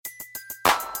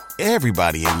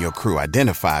Everybody in your crew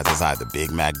identifies as either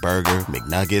Big Mac Burger,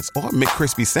 McNuggets, or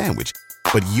McCrispy Sandwich.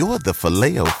 But you're the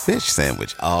Filet-O-Fish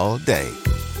Sandwich all day.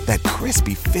 That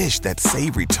crispy fish, that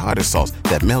savory tartar sauce,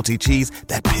 that melty cheese,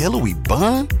 that pillowy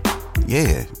bun.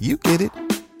 Yeah, you get it.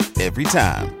 Every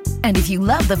time. And if you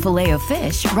love the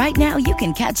Filet-O-Fish, right now you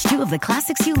can catch two of the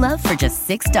classics you love for just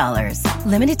 $6.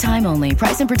 Limited time only.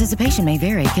 Price and participation may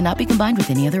vary. Cannot be combined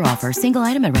with any other offer. Single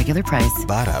item at regular price.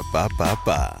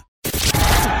 Ba-da-ba-ba-ba.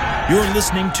 You're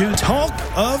listening to Talk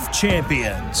of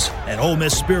Champions, an Ole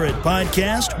Miss Spirit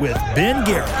podcast with Ben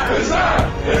Garrett. It's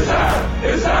time! It's time!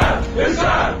 It's time! It's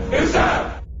time! It's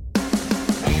time!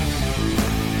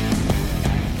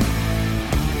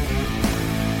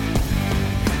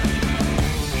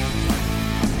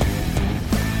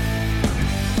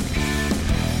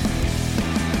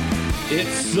 It's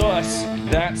Sus.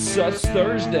 That's Sus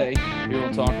Thursday here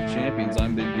on Talk of Champions.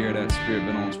 I'm Ben Garrett at Spirit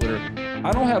Ben on Twitter.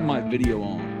 I don't have my video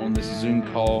on this Zoom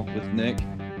call with Nick,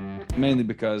 mainly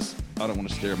because I don't want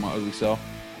to stare at my ugly self.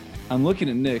 I'm looking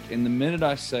at Nick, and the minute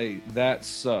I say that's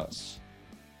sus,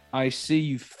 I see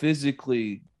you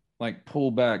physically like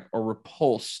pull back or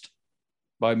repulsed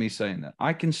by me saying that.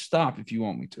 I can stop if you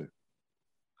want me to.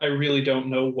 I really don't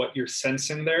know what you're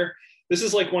sensing there. This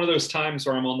is like one of those times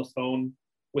where I'm on the phone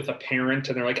with a parent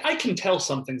and they're like, I can tell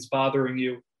something's bothering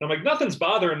you. And I'm like, nothing's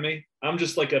bothering me. I'm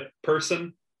just like a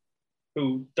person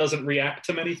who doesn't react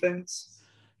to many things.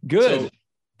 Good.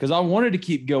 Because I wanted to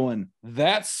keep going.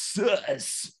 That's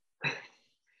sus.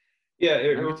 Yeah,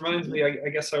 it reminds me, I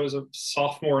guess I was a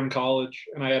sophomore in college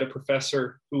and I had a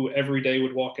professor who every day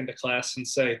would walk into class and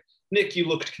say, Nick, you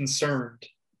looked concerned.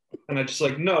 And I just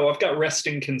like, no, I've got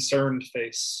resting concerned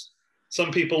face.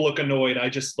 Some people look annoyed. I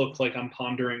just look like I'm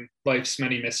pondering life's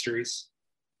many mysteries.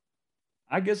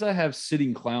 I guess I have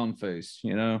sitting clown face,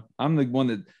 you know. I'm the one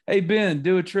that, hey, Ben,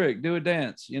 do a trick, do a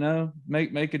dance, you know,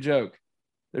 make a joke.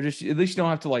 They're just, at least you don't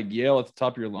have to like yell at the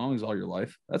top of your lungs all your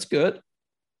life. That's good.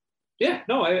 Yeah,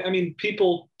 no, I mean,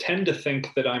 people tend to think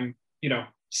that I'm, you know,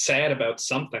 sad about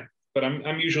something, but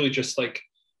I'm usually just like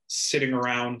sitting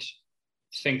around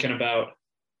thinking about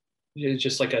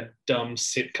just like a dumb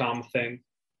sitcom thing.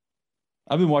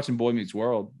 I've been watching Boy Meets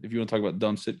World. If you want to talk about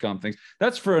dumb sitcom things,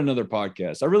 that's for another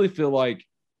podcast. I really feel like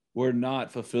we're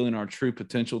not fulfilling our true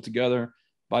potential together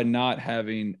by not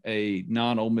having a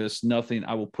non-Ole Miss nothing.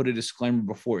 I will put a disclaimer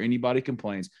before anybody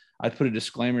complains. I put a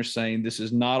disclaimer saying this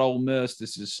is not Ole Miss.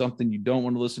 This is something you don't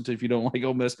want to listen to if you don't like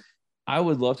Ole Miss. I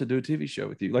would love to do a TV show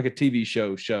with you, like a TV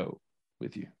show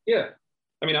with you. Yeah.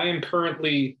 I mean, I am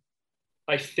currently,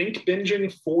 I think,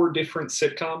 binging 4 different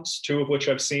sitcoms, 2 of which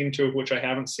I've seen, 2 of which I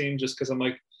haven't seen, just because I'm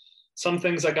like, some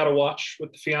things I got to watch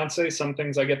with the fiance, some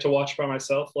things I get to watch by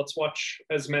myself. Let's watch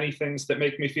as many things that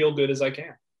make me feel good as I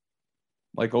can.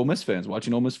 Like Ole Miss fans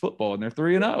watching Ole Miss football, and they're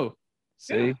 3-0.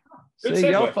 See,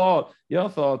 segue. y'all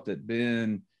thought that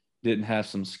Ben didn't have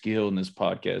some skill in this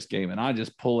podcast game, and I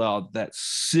just pull out that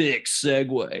sick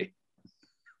segue.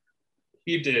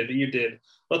 You did.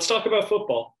 Let's talk about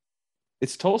football.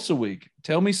 It's Tulsa week.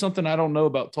 Tell me something I don't know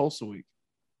about Tulsa week.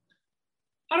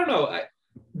 I don't know.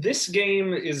 This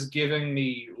game is giving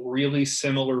me really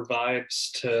similar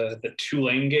vibes to the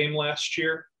Tulane game last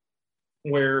year,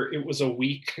 where it was a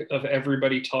week of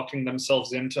everybody talking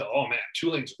themselves into, oh man,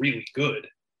 Tulane's really good.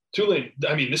 Tulane,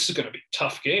 I mean, this is going to be a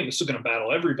tough game. This is going to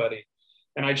battle everybody.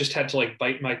 And I just had to like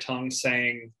bite my tongue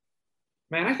saying,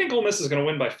 man, I think Ole Miss is going to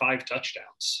win by 5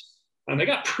 touchdowns. And they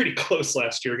got pretty close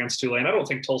last year against Tulane. I don't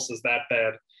think Tulsa's that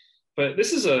bad. But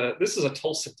this is a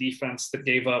Tulsa defense that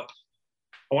gave up,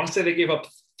 I want to say they gave up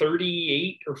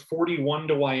 38 or 41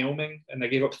 to Wyoming, and they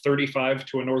gave up 35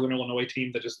 to a Northern Illinois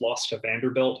team that just lost to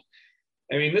Vanderbilt.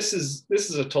 I mean, this is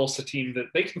a Tulsa team that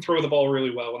they can throw the ball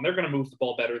really well, and they're going to move the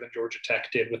ball better than Georgia Tech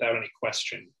did without any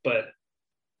question. But,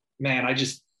 man,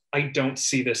 I don't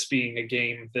see this being a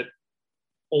game that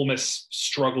Ole Miss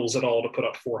struggles at all to put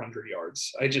up 400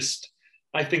 yards.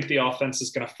 I think the offense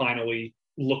is going to finally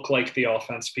look like the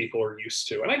offense people are used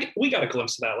to. And we got a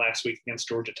glimpse of that last week against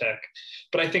Georgia Tech,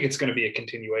 but I think it's going to be a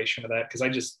continuation of that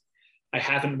because I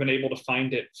haven't been able to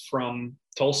find it from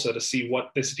Tulsa to see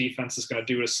what this defense is going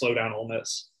to do to slow down Ole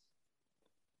Miss.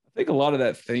 I think a lot of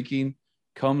that thinking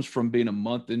comes from being a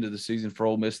month into the season for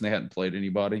Ole Miss and they hadn't played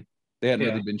anybody. They hadn't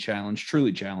really been challenged,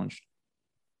 truly challenged.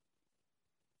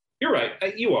 You're right.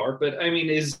 You are. But, I mean,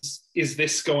 is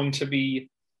this going to be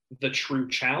the true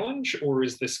challenge, or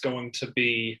is this going to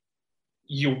be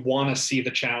you want to see the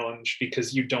challenge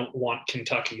because you don't want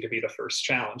Kentucky to be the first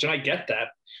challenge? And I get that.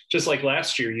 Just like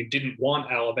last year, you didn't want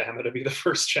Alabama to be the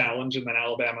first challenge, and then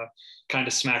Alabama kind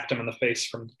of smacked them in the face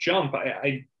from the jump.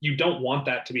 You don't want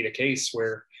that to be the case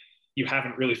where you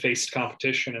haven't really faced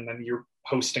competition, and then you're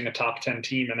hosting a top 10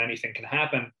 team and anything can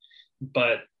happen.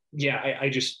 But yeah, I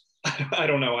just, I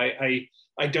don't know.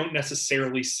 I don't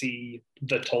necessarily see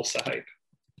the Tulsa hype.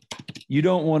 You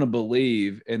don't want to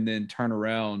believe and then turn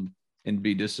around and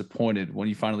be disappointed once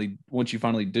you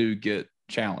finally do get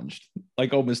challenged,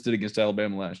 like Ole Miss did against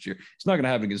Alabama last year. It's not going to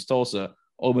happen against Tulsa.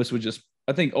 Ole Miss would just,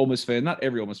 I think Ole Miss fan, not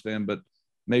every Ole Miss fan, but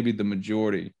maybe the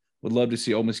majority would love to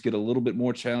see Ole Miss get a little bit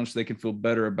more challenge so they can feel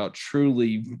better about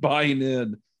truly buying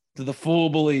in to the full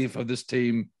belief of this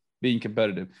team being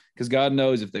competitive. Because God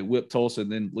knows if they whip Tulsa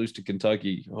and then lose to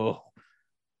Kentucky, the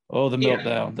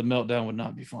meltdown would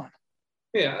not be fun.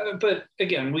 Yeah, but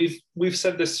again, we've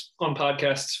said this on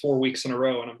podcasts 4 weeks in a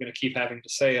row, and I'm going to keep having to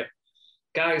say it.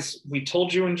 Guys, we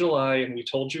told you in July and we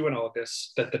told you in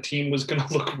August that the team was going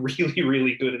to look really,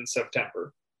 really good in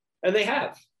September. And they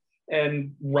have.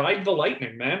 And ride the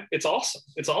lightning, man. It's awesome.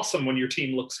 It's awesome when your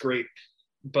team looks great.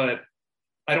 But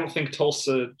I don't think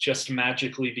Tulsa just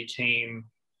magically became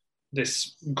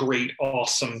this great,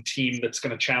 awesome team that's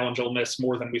going to challenge Ole Miss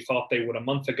more than we thought they would a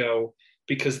month ago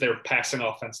because their passing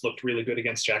offense looked really good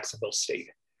against Jacksonville State.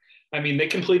 I mean, they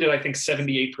completed, I think,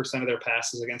 78% of their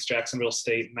passes against Jacksonville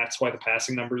State, and that's why the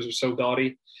passing numbers are so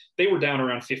gaudy. They were down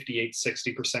around 58,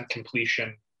 60%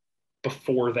 completion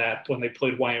before that when they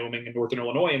played Wyoming and Northern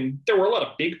Illinois, and there were a lot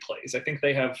of big plays. I think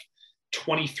they have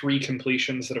 23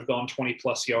 completions that have gone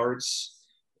 20-plus yards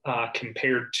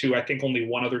compared to, I think, only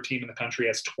one other team in the country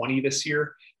has 20 this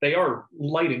year. They are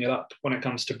lighting it up when it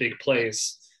comes to big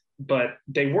plays, but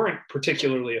they weren't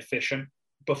particularly efficient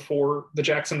before the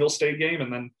Jacksonville State game,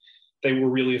 and then they were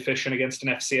really efficient against an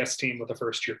FCS team with a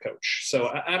first-year coach.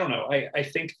 So I don't know. I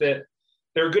think that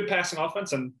they're a good passing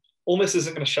offense, and Ole Miss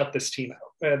isn't going to shut this team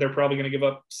out. They're probably going to give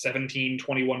up 17,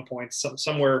 21 points,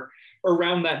 somewhere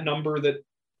around that number that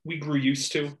we grew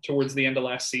used to towards the end of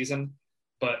last season.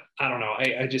 But I don't know.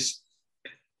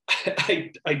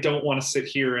 I don't want to sit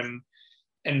here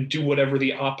and do whatever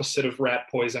the opposite of rat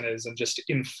poison is and just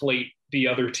inflate the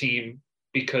other team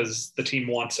because the team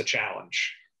wants a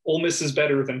challenge. Ole Miss is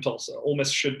better than Tulsa. Ole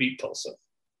Miss should beat Tulsa.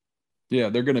 Yeah,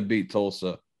 they're going to beat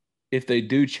Tulsa. If they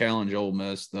do challenge Ole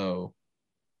Miss, though,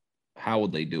 how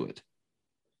would they do it?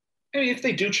 I mean, if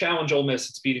they do challenge Ole Miss,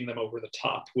 it's beating them over the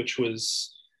top, which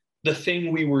was the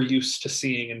thing we were used to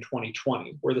seeing in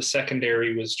 2020, where the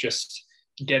secondary was just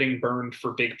getting burned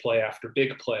for big play after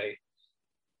big play.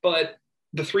 But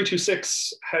the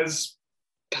 3-2-6 has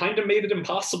kind of made it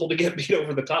impossible to get beat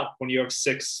over the top when you have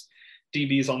 6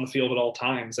 DBs on the field at all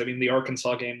times. I mean, the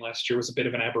Arkansas game last year was a bit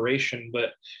of an aberration,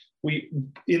 but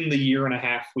in the year and a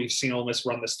half we've seen Ole Miss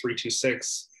run this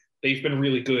 3-2-6, they've been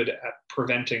really good at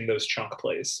preventing those chunk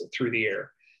plays through the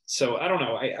air. So I don't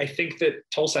know. I think that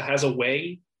Tulsa has a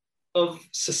way of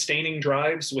sustaining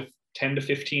drives with 10 to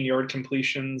 15 yard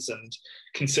completions and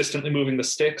consistently moving the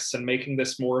sticks and making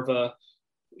this more of a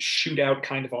shootout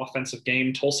kind of offensive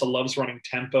game. Tulsa loves running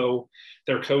tempo.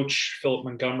 Their coach, Philip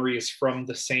Montgomery, is from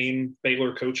the same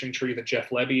Baylor coaching tree that Jeff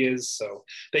Lebby is. So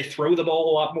they throw the ball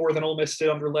a lot more than Ole Miss did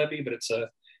under Lebby, but it's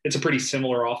a pretty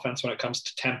similar offense when it comes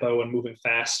to tempo and moving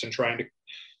fast and trying to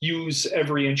use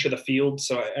every inch of the field.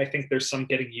 So I think there's some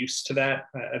getting used to that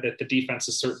the defense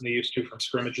is certainly used to from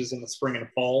scrimmages in the spring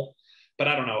and fall. But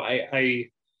I don't know.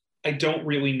 I don't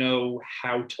really know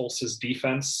how Tulsa's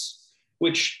defense,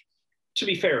 which, to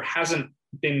be fair, hasn't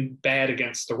been bad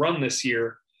against the run this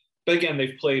year. But again,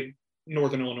 they've played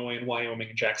Northern Illinois and Wyoming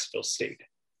and Jacksonville State.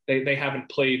 They haven't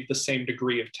played the same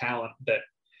degree of talent that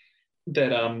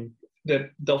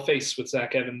they'll face with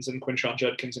Zach Evans and Quinshon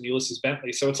Judkins and Ulysses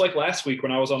Bentley. So it's like last week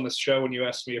when I was on this show and you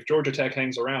asked me if Georgia Tech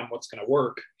hangs around, what's going to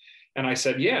work? And I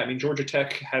said, yeah, I mean, Georgia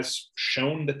Tech has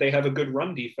shown that they have a good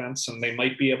run defense and they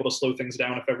might be able to slow things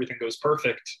down if everything goes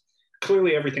perfect.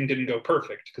 Clearly, everything didn't go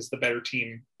perfect because the better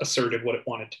team asserted what it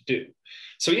wanted to do.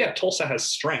 So yeah, Tulsa has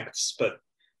strengths, but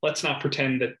let's not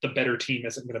pretend that the better team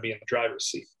isn't going to be in the driver's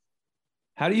seat.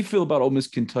 How do you feel about Ole Miss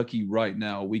Kentucky right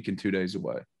now, a week and 2 days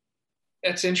away?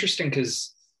 That's interesting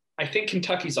because I think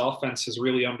Kentucky's offense has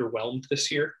really underwhelmed this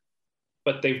year,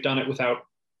 but they've done it without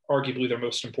arguably their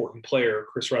most important player,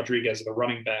 Chris Rodriguez, the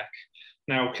running back.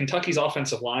 Now, Kentucky's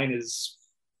offensive line has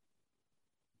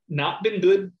not been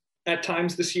good at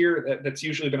times this year. That's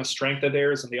usually been a strength of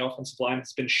theirs, and the offensive line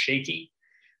has been shaky.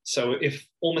 So if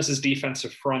Ole Miss's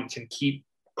defensive front can keep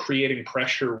creating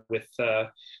pressure with the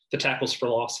tackles for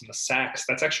loss and the sacks,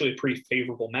 that's actually a pretty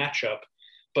favorable matchup.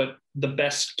 But the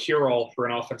best cure-all for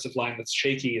an offensive line that's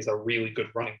shaky is a really good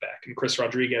running back. And Chris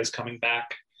Rodriguez coming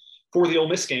back for the Ole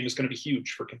Miss game is going to be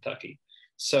huge for Kentucky.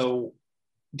 So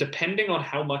depending on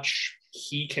how much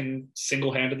he can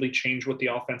single-handedly change what the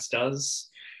offense does,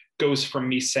 goes from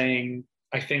me saying,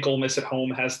 I think Ole Miss at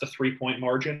home has the 3-point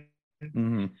margin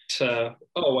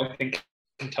I think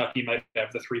Kentucky might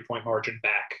have the 3-point margin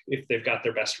back if they've got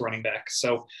their best running back.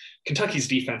 So Kentucky's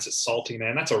defense is salty,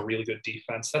 man. That's a really good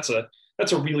defense. That's a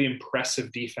really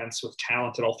impressive defense with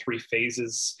talent at all three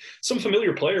phases. Some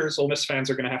familiar players. Ole Miss fans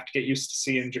are going to have to get used to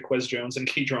seeing Jaquez Jones and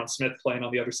Keydron Smith playing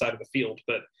on the other side of the field.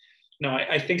 But no,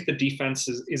 I think the defense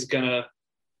is going to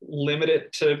limit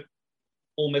it to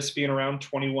Ole Miss being around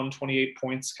 21, 28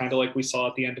 points, kind of like we saw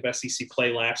at the end of SEC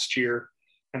play last year.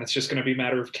 And it's just going to be a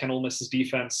matter of can Ole Miss's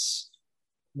defense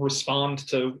respond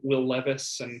to Will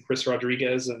Levis and Chris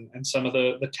Rodriguez and some of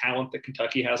the talent that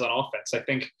Kentucky has on offense. I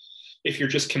think if you're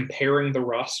just comparing the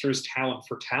rosters talent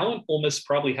for talent, Ole Miss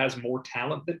probably has more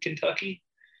talent than Kentucky.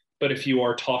 But if you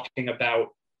are talking about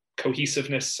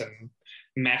cohesiveness and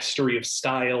mastery of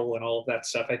style and all of that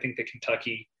stuff, I think that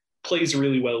Kentucky plays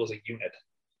really well as a unit.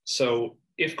 So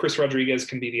if Chris Rodriguez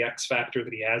can be the X factor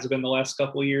that he has been the last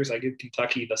couple of years, I give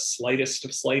Kentucky the slightest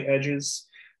of slight edges.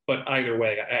 But either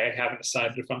way, I haven't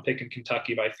decided if I'm picking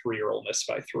Kentucky by 3 or Ole Miss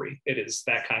by 3. It is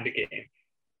that kind of game.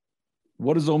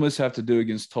 What does Ole Miss have to do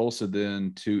against Tulsa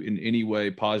then to in any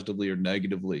way positively or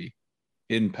negatively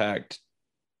impact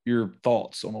your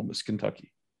thoughts on Ole Miss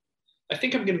Kentucky? I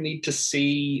think I'm going to need to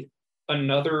see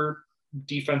another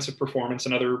defensive performance,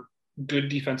 another good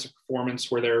defensive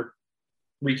performance where they're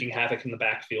wreaking havoc in the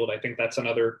backfield. I think that's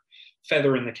another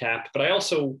feather in the cap. But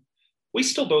we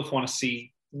still both want to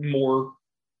see more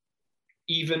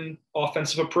even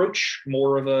offensive approach,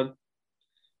 more of a,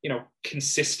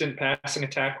 consistent passing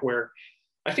attack where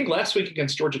I think last week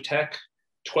against Georgia Tech,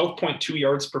 12.2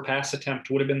 yards per pass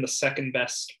attempt would have been the second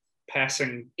best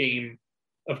passing game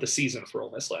of the season for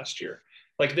Ole Miss last year.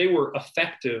 Like they were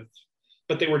effective,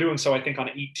 but they were doing so, I think, on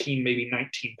 18, maybe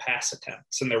 19 pass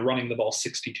attempts, and they're running the ball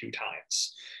 62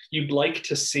 times. You'd like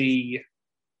to see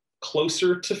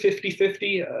closer to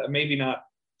 50-50, maybe not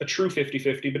a true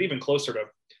 50-50, but even closer to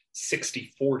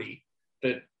 60-40,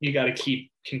 that you got to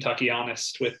keep Kentucky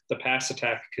honest with the pass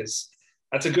attack because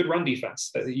that's a good run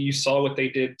defense. You saw what they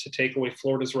did to take away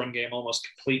Florida's run game almost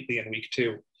completely in week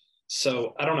 2.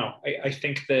 So I don't know. I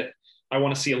think that I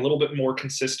want to see a little bit more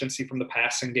consistency from the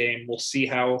passing game. We'll see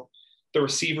how the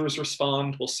receivers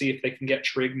respond. We'll see if they can get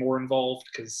Trigg more involved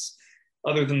because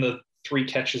other than the 3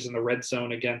 catches in the red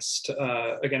zone against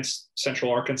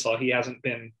Central Arkansas, he hasn't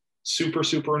been super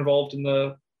involved in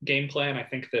the game plan. I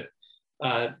think that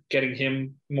getting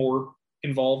him more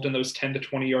involved in those 10 to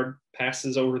 20 yard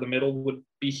passes over the middle would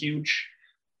be huge.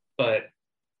 But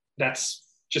that's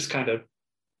just kind of,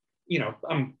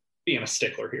 I'm being a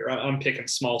stickler here. I'm picking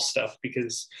small stuff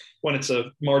because when it's a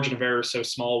margin of error so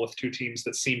small with 2 teams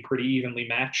that seem pretty evenly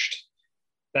matched,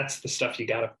 that's the stuff you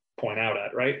got to point out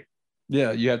at, right?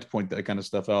 Yeah, you have to point that kind of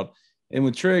stuff out. And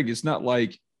with Trigg, it's not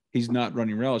like he's not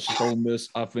running routes. Just Ole Miss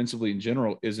offensively in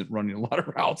general isn't running a lot of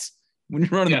routes. When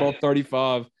you're running the ball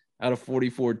 35 out of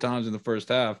 44 times in the first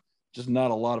half, just not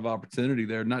a lot of opportunity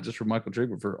there, not just for Michael Trigg,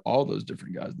 but for all those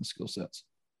different guys in the skill sets.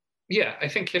 Yeah, I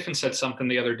think Kiffin said something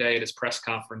the other day at his press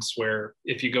conference where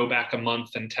if you go back a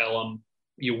month and tell him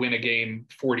you win a game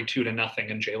 42-0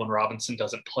 and Jalen Robinson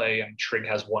doesn't play and Trigg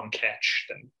has 1 catch,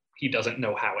 then he doesn't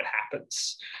know how it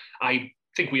happens. I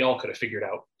think we all could have figured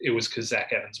out it was because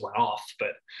Zach Evans went off,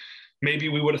 but maybe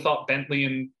we would have thought Bentley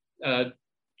and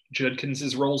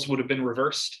Judkins' roles would have been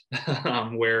reversed,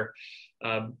 where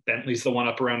Bentley's the one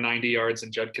up around 90 yards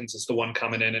and Judkins is the one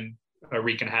coming in and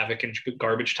wreaking havoc in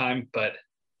garbage time. But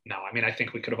no, I mean, I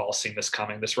think we could have all seen this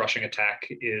coming. This rushing attack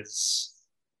it's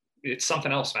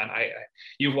something else, man.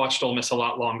 You've watched Ole Miss a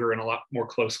lot longer and a lot more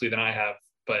closely than I have,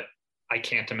 but I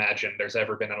can't imagine there's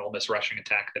ever been an Ole Miss rushing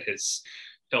attack that has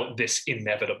felt this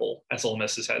inevitable as Ole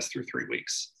Miss has through 3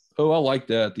 weeks. Oh, I like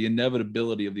that. The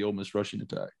inevitability of the Ole Miss rushing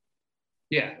attack.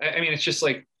 Yeah, I mean, it's just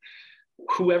like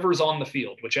whoever's on the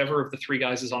field, whichever of the 3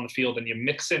 guys is on the field, and you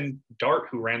mix in Dart,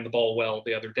 who ran the ball well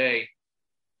the other day,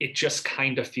 it just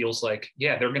kind of feels like,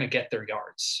 yeah, they're going to get their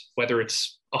yards. Whether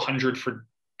it's 100 for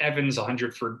Evans,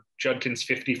 100 for Judkins,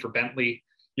 50 for Bentley,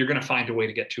 you're going to find a way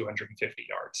to get 250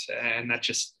 yards. And that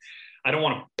just, I don't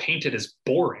want to paint it as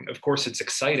boring. Of course, it's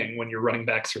exciting when your running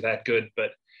backs are that good, but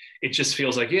it just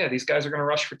feels like, yeah, these guys are going to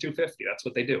rush for 250. That's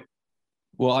what they do.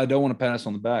 Well, I don't want to pass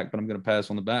on the back, but I'm going to pass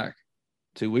on the back.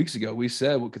 2 weeks ago, we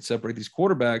said what could separate these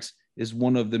quarterbacks is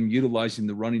one of them utilizing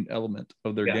the running element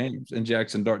of their games. And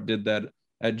Jackson Dart did that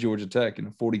at Georgia Tech in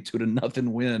a 42-0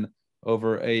 win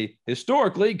over a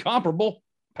historically comparable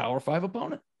Power 5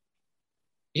 opponent.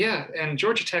 Yeah, and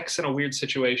Georgia Tech's in a weird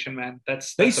situation, man.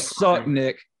 They suck,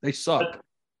 Nick. They suck.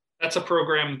 That's a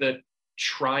program that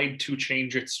tried to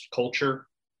change its culture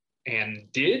and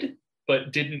did,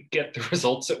 but didn't get the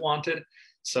results it wanted.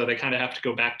 So they kind of have to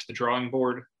go back to the drawing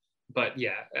board. But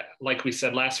yeah, like we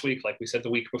said last week, like we said the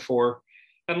week before,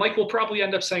 and like we'll probably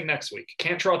end up saying next week,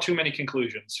 can't draw too many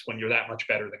conclusions when you're that much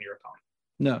better than your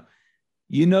opponent.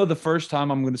 No. The first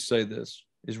time I'm going to say this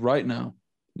is right now.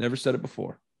 Never said it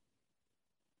before.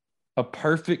 A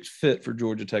perfect fit for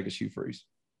Georgia Tech is Hugh Freeze.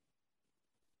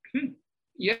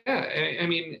 Yeah, I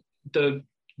mean,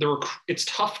 it's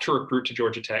tough to recruit to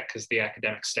Georgia Tech because the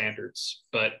academic standards,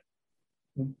 but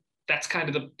that's kind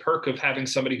of the perk of having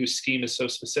somebody whose scheme is so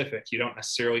specific. You don't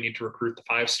necessarily need to recruit the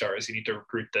 5 stars. You need to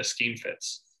recruit the scheme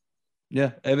fits.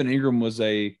 Yeah, Evan Ingram was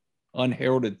a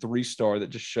unheralded 3-star that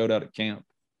just showed out at camp.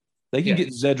 They can get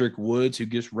Zedrick Woods, who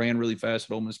just ran really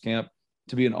fast at Ole Miss camp,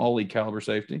 to be an all-league caliber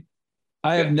safety.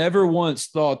 I have never once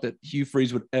thought that Hugh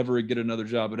Freeze would ever get another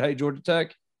job. But, hey, Georgia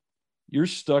Tech, you're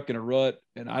stuck in a rut,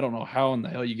 and I don't know how in the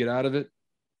hell you get out of it.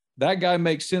 That guy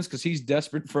makes sense because he's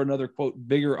desperate for another, quote,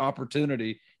 bigger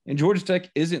opportunity. And Georgia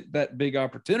Tech isn't that big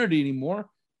opportunity anymore,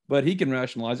 but he can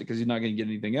rationalize it because he's not going to get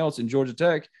anything else. In Georgia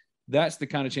Tech, that's the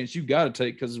kind of chance you've got to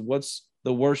take because what's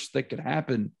the worst that could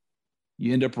happen?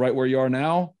 You end up right where you are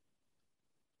now,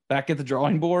 back at the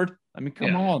drawing board. I mean,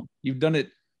 come on. You've done it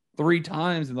 3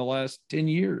 times in the last 10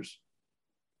 years.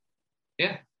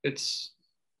 Yeah,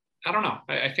 I don't know.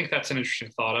 I think that's an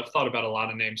interesting thought. I've thought about a lot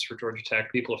of names for Georgia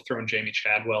Tech. People have thrown Jamie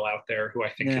Chadwell out there, who I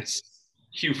think is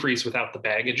Hugh Freeze without the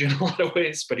baggage in a lot of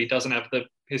ways, but he doesn't have the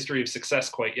history of success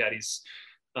quite yet. He's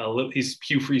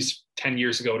Hugh Freeze 10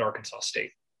 years ago at Arkansas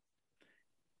State.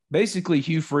 Basically,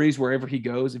 Hugh Freeze, wherever he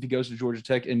goes, if he goes to Georgia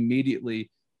Tech,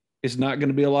 immediately it's not going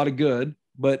to be a lot of good,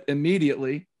 but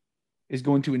immediately is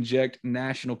going to inject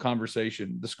national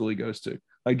conversation the school he goes to.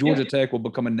 Like Georgia Tech will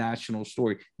become a national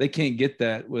story. They can't get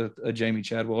that with a Jamie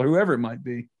Chadwell or whoever it might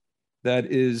be.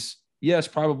 That is, yes,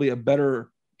 probably a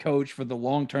better coach for the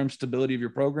long-term stability of your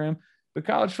program. But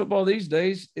college football these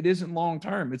days, it isn't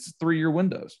long-term. It's 3-year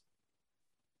windows.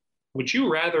 Would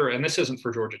you rather, and this isn't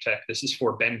for Georgia Tech, this is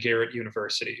for Ben Garrett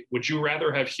University. Would you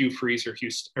rather have Hugh Freeze or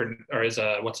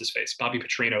what's his face, Bobby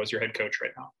Petrino as your head coach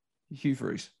right now? Hugh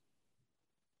Freeze.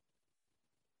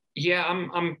 Yeah,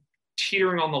 I'm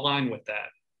teetering on the line with that.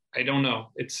 I don't know.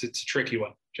 It's a tricky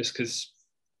one just because.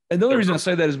 And the only reason I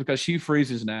say that is because Hugh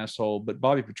Freeze is an asshole, but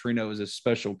Bobby Petrino is a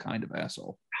special kind of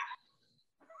asshole.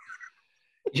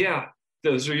 Yeah,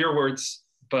 those are your words,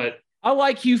 but I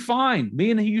like Hugh fine.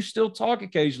 Me and Hugh still talk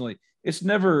occasionally. It's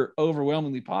never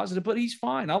overwhelmingly positive, but he's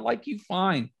fine. I like Hugh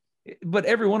fine. But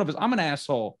every one of us, I'm an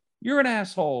asshole. You're an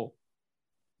asshole.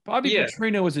 Bobby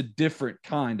Petrino is a different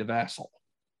kind of asshole.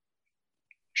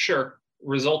 Sure.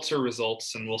 Results are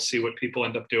results, and we'll see what people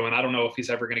end up doing. I don't know if he's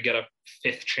ever going to get a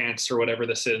 5th chance or whatever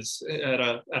this is at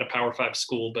a Power 5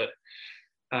 school, but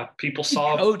people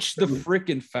saw. He coached the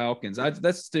freaking Falcons.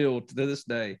 That's still, to this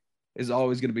day, is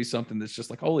always going to be something that's just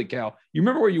like, holy cow. You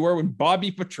remember where you were when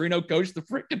Bobby Petrino coached the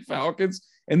freaking Falcons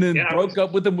and then broke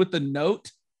up with them with the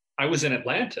note? I was in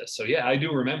Atlanta, so yeah, I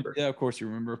do remember. Yeah, of course you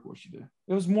remember. Of course you do.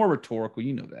 It was more rhetorical.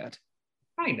 You know that.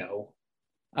 I know.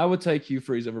 I would take Hugh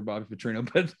Freeze over Bobby Petrino,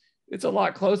 but it's a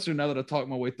lot closer now that I talked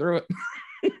my way through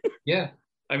it. Yeah.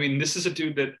 I mean, this is a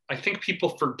dude that I think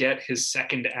people forget his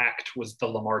second act was the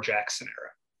Lamar Jackson era.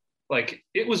 Like,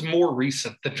 it was more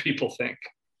recent than people think.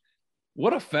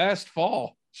 What a fast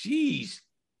fall. Jeez.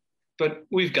 But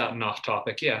we've gotten off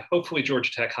topic. Yeah. Hopefully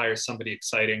Georgia Tech hires somebody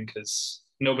exciting because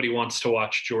nobody wants to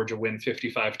watch Georgia win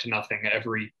 55-0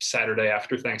 every Saturday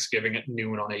after Thanksgiving at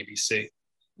noon on ABC.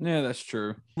 Yeah, that's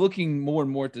true. Looking more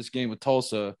and more at this game with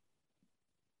Tulsa,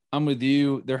 I'm with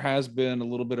you. There has been a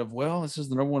little bit of, well, this is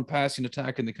the number 1 passing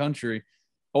attack in the country.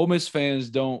 Ole Miss fans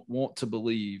don't want to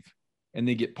believe, and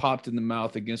they get popped in the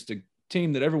mouth against a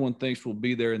team that everyone thinks will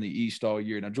be there in the East all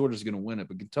year. Now, Georgia's going to win it,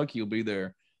 but Kentucky will be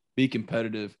there, be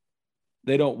competitive.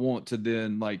 They don't want to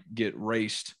then, get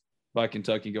raced by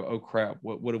Kentucky and go, oh, crap,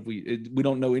 what have we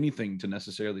don't know anything to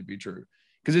necessarily be true.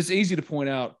 Because it's easy to point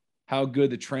out how good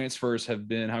the transfers have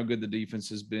been, how good the defense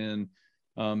has been.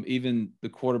 Even the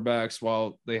quarterbacks,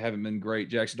 while they haven't been great,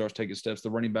 Jackson Dart's taking steps. The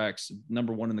running backs,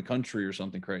 number 1 in the country or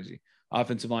something crazy.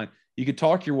 Offensive line, you could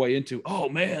talk your way into, oh,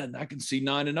 man, I can see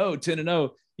 9-0, 10-0.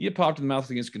 You get popped in the mouth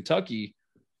against Kentucky.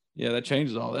 Yeah, that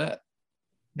changes all that.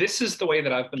 This is the way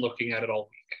that I've been looking at it all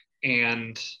week.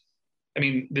 And, I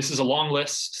mean, this is a long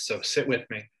list, so sit with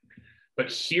me.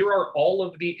 But here are all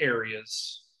of the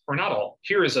areas – or not all,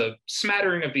 here is a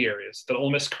smattering of the areas that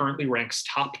Ole Miss currently ranks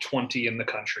top 20 in the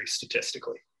country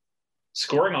statistically.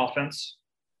 Scoring offense,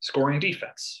 scoring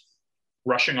defense,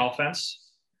 rushing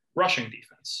offense, rushing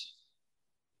defense,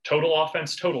 total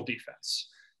offense, total defense,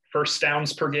 first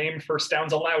downs per game, first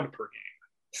downs allowed per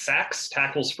game, sacks,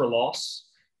 tackles for loss,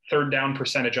 third down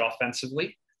percentage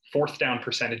offensively, fourth down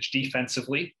percentage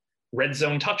defensively, red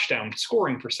zone touchdown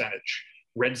scoring percentage,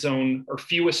 red zone or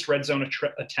fewest red zone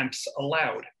attempts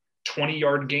allowed,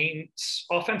 20-yard gains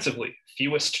offensively,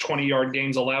 fewest 20-yard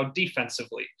gains allowed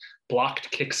defensively,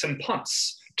 blocked kicks and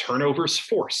punts, turnovers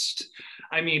forced.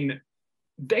 I mean,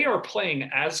 they are playing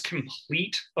as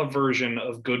complete a version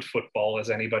of good football as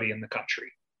anybody in the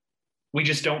country. We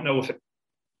just don't know if it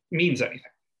means anything.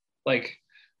 Like,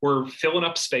 we're filling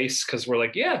up space because we're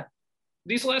like, yeah,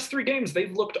 these last 3 games,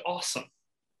 they've looked awesome.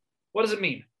 What does it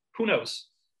mean? Who knows?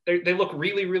 They look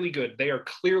really, really good. They are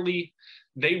clearly,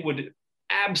 they would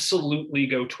absolutely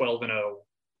go 12-0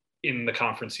 in the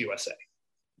Conference USA.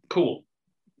 Cool.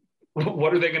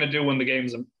 What are they going to do when the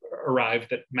games arrive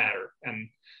that matter? And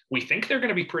we think they're going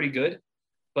to be pretty good,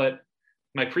 but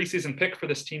my preseason pick for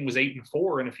this team was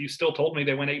 8-4. And if you still told me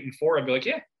they went 8-4, I'd be like,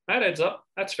 yeah, that adds up.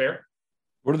 That's fair.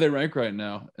 Where do they rank right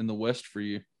now in the West for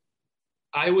you?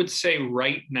 I would say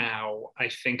right now, I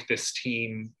think this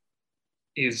team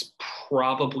is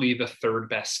probably the 3rd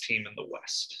best team in the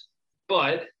West.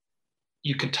 But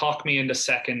you could talk me into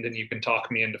 2nd and you can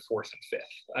talk me into 4th and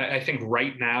 5th. I think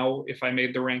right now, if I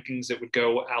made the rankings, it would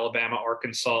go Alabama,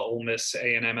 Arkansas, Ole Miss,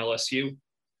 A&M, LSU.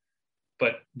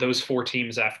 But those 4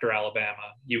 teams after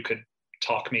Alabama, you could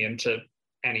talk me into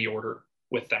any order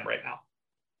with them right now.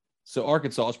 So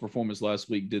Arkansas's performance last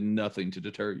week did nothing to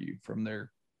deter you from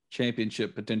their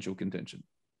championship potential contention.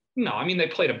 No, I mean, they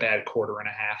played a bad quarter and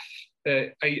a half.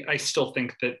 I still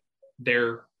think that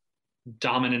their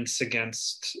dominance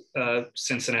against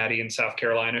Cincinnati and South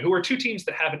Carolina, who are 2 teams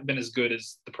that haven't been as good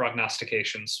as the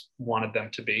prognostications wanted them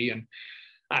to be. And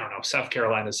I don't know, South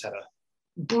Carolina's had a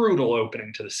brutal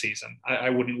opening to the season. I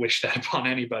wouldn't wish that upon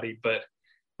anybody, but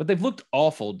they've looked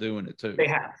awful doing it too. They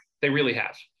have. They really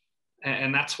have.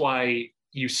 And that's why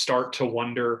you start to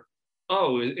wonder,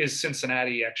 oh, is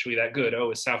Cincinnati actually that good? Oh,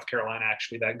 is South Carolina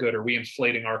actually that good? Are we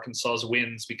inflating Arkansas's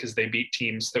wins because they beat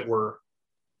teams that were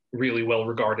really well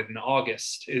regarded in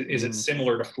August? Is it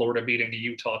similar to Florida beating a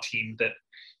Utah team that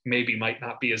maybe might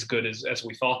not be as good as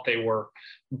we thought they were?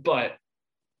 But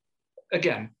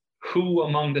again, who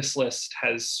among this list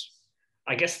has,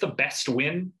 I guess, the best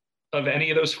win of any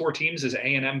of those 4 teams is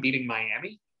A&M beating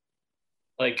Miami?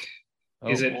 Like,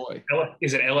 is it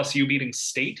LSU beating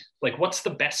State? Like, what's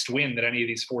the best win that any of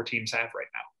these 4 teams have right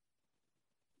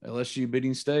now? LSU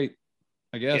beating State,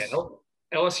 I guess. Yeah,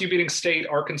 LSU beating State,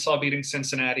 Arkansas beating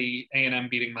Cincinnati, A&M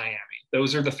beating Miami.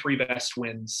 Those are the 3 best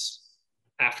wins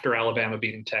after Alabama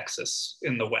beating Texas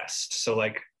in the West. So,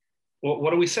 like,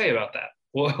 what do we say about that?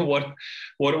 What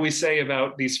do we say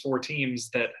about these 4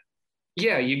 teams that,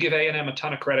 yeah, you give A&M a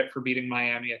ton of credit for beating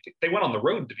Miami. I think they went on the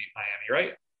road to beat Miami,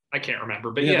 right? I can't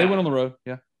remember, but yeah, they went on the road.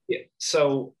 Yeah.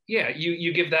 So yeah,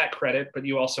 you give that credit, but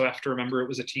you also have to remember it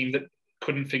was a team that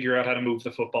couldn't figure out how to move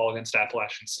the football against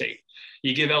Appalachian State.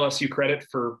 You give LSU credit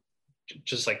for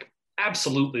just like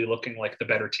absolutely looking like the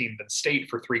better team than State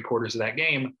for 3/4 of that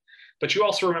game. But you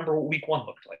also remember what week 1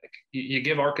 looked like. You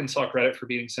give Arkansas credit for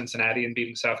beating Cincinnati and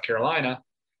beating South Carolina,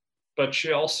 but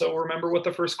you also remember what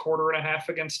the first 1/4 and a half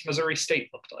against Missouri State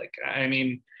looked like. I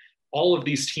mean, all of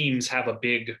these teams have a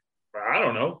big, I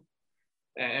don't know.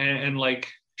 And like,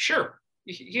 sure,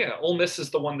 yeah, Ole Miss is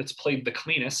the one that's played the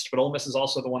cleanest, but Ole Miss is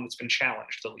also the one that's been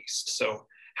challenged the least. So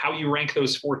how you rank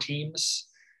those 4 teams,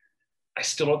 I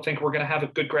still don't think we're going to have a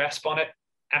good grasp on it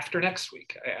after next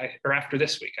week or after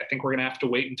this week. I think we're going to have to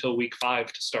wait until week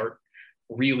 5 to start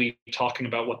really talking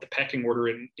about what the pecking order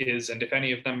is and if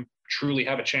any of them truly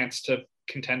have a chance to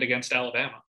contend against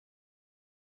Alabama.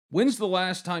 When's the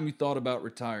last time you thought about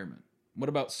retirement? What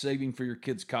about saving for your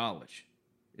kids' college?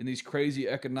 In these crazy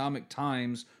economic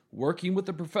times, working with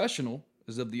a professional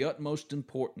is of the utmost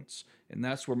importance, and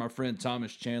that's where my friend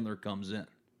Thomas Chandler comes in.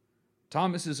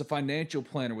 Thomas is a financial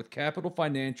planner with Capital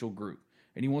Financial Group,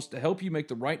 and he wants to help you make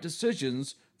the right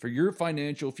decisions for your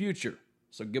financial future.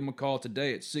 So give him a call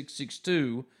today at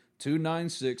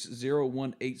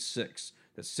 662-296-0186.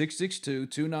 That's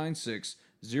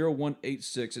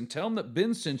 662-296-0186, and tell him that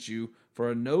Ben sent you for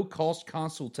a no-cost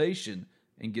consultation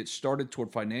and get started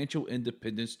toward financial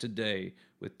independence today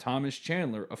with Thomas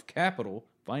Chandler of Capital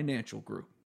Financial Group.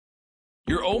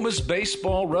 Your Ole Miss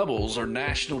baseball Rebels are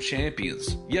national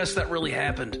champions. Yes, that really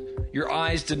happened. Your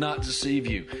eyes did not deceive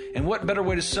you. And what better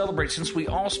way to celebrate since we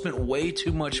all spent way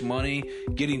too much money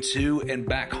getting to and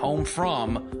back home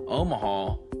from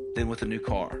Omaha than with a new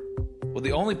car? Well,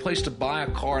 the only place to buy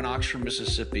a car in Oxford,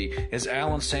 Mississippi is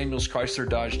Allen Samuels Chrysler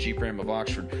Dodge Jeep Ram of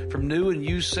Oxford. From new and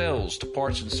used sales to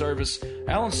parts and service,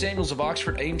 Allen Samuels of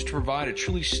Oxford aims to provide a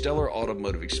truly stellar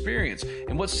automotive experience.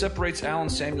 And what separates Allen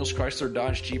Samuels Chrysler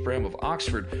Dodge Jeep Ram of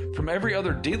Oxford from every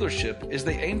other dealership is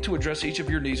they aim to address each of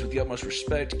your needs with the utmost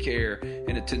respect, care,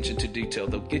 and attention to detail.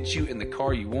 They'll get you in the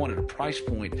car you want at a price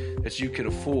point that you can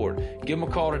afford. Give them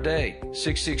a call today,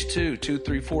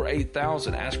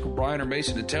 662-234-8000. Ask for Brian or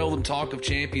Mason to tell them Talk of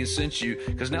Champions sent you,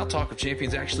 because now Talk of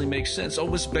Champions actually makes sense. Ole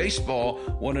Miss baseball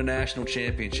won a national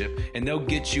championship, and they'll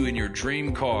get you in your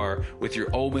dream car with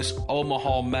your Ole Miss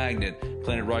Omaha magnet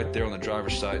planted right there on the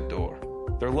driver's side door.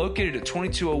 They're located at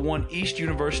 2201 East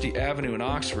University Avenue in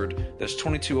Oxford. That's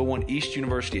 2201 East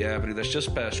University Avenue. That's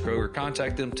just past Kroger.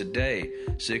 Contact them today,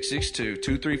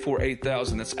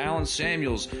 662-234-8000. That's Allen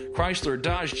Samuels, Chrysler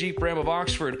Dodge Jeep Ram of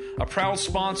Oxford, a proud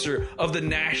sponsor of the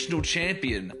national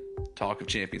champion Talk of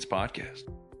Champions podcast.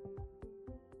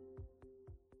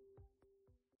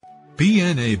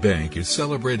 BNA Bank is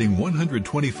celebrating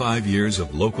 125 years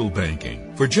of local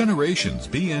banking. For generations,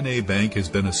 BNA Bank has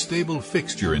been a stable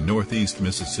fixture in Northeast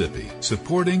Mississippi,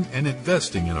 supporting and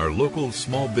investing in our local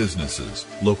small businesses,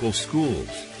 local schools,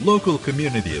 local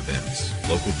community events,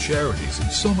 local charities,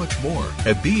 and so much more.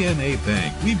 At BNA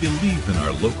Bank, we believe in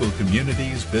our local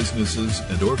communities, businesses,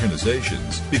 and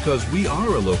organizations because we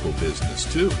are a local business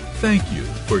too. Thank you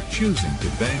for choosing to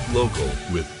bank local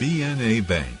with BNA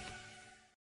Bank.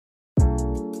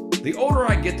 The older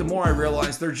I get, the more I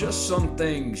realize there are just some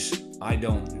things I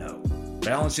don't know.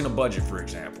 Balancing a budget, for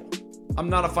example. I'm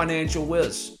not a financial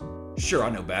whiz. Sure, I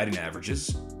know batting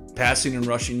averages, passing and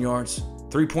rushing yards,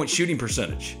 three-point shooting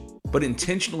percentage. But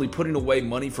intentionally putting away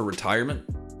money for retirement?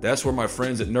 That's where my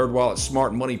friends at NerdWallet's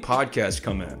Smart Money Podcast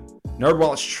come in.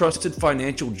 NerdWallet's trusted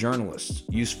financial journalists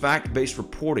use fact-based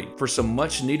reporting for some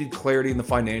much-needed clarity in the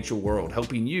financial world,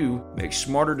 helping you make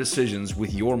smarter decisions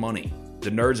with your money. The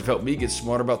nerds have helped me get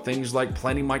smart about things like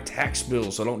planning my tax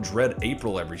bill so I don't dread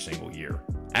April every single year.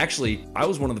 Actually, I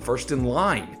was one of the first in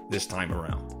line this time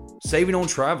around. Saving on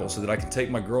travel so that I can take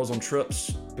my girls on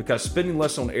trips, because spending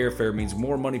less on airfare means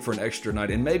more money for an extra night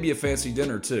and maybe a fancy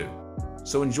dinner too.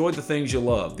 So enjoy the things you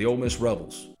love, the Ole Miss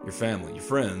Rebels, your family, your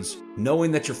friends, knowing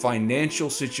that your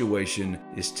financial situation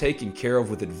is taken care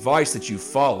of with advice that you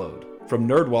followed from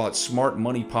NerdWallet's Smart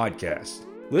Money Podcast.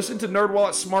 Listen to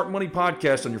NerdWallet's Smart Money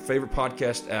Podcast on your favorite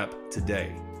podcast app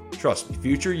today. Trust me,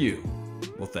 future you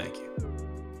will thank you.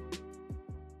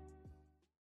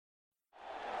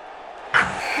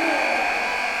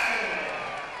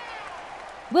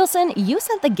 Wilson, you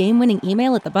sent the game-winning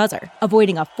email at the buzzer,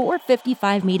 avoiding a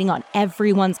 4:55 meeting on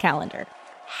everyone's calendar.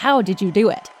 How did you do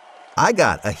it? I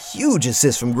got a huge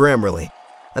assist from Grammarly,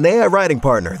 an AI writing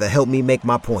partner that helped me make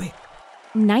my point.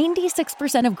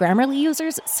 96% of Grammarly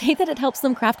users say that it helps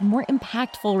them craft more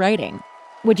impactful writing.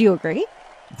 Would you agree?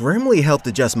 Grammarly helped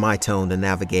adjust my tone to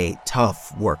navigate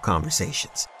tough work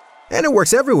conversations. And it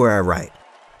works everywhere I write,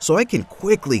 so I can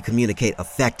quickly communicate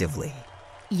effectively.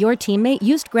 Your teammate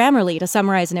used Grammarly to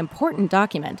summarize an important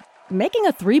document, making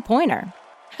a 3-pointer.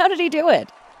 How did he do it?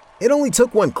 It only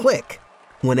took one click.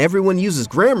 When everyone uses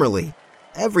Grammarly,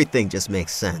 everything just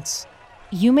makes sense.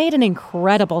 You made an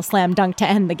incredible slam dunk to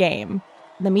end the game.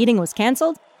 The meeting was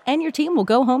canceled, and your team will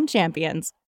go home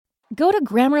champions. Go to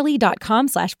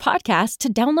Grammarly.com/podcast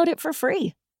to download it for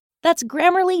free. That's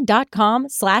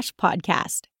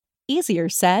Grammarly.com/podcast. Easier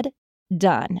said,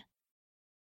 done.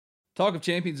 Talk of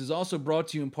Champions is also brought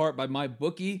to you in part by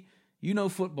MyBookie. You know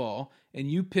football,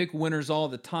 and you pick winners all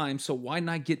the time, so why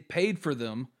not get paid for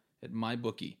them at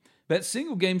MyBookie? Bet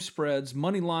single game spreads,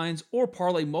 money lines, or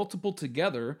parlay multiple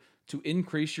together to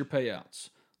increase your payouts.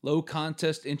 Low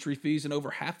contest entry fees and over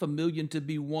 $500,000 to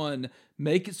be won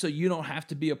make it so you don't have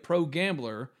to be a pro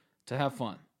gambler to have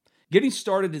fun. Getting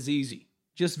started is easy.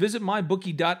 Just visit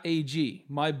mybookie.ag,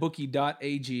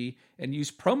 and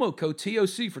use promo code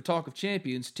TOC for Talk of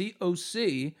Champions,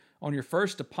 TOC, on your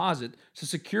first deposit to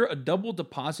secure a double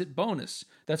deposit bonus.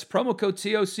 That's promo code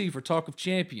TOC for Talk of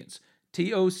Champions,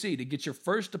 TOC, to get your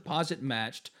first deposit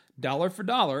matched dollar for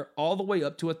dollar all the way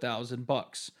up to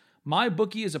 $1,000.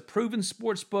 MyBookie is a proven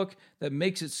sports book that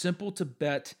makes it simple to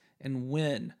bet and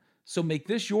win. So make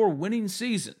this your winning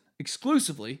season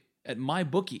exclusively at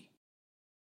MyBookie.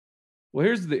 Well,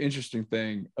 here's the interesting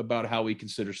thing about how we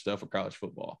consider stuff for college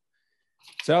football.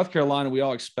 South Carolina, we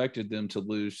all expected them to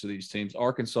lose to these teams,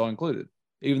 Arkansas included,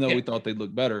 even though we thought they'd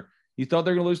look better. You thought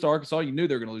they were going to lose to Arkansas. You knew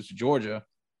they were going to lose to Georgia.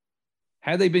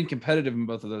 Had they been competitive in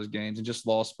both of those games and just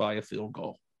lost by a field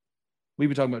goal, we've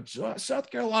been talking about South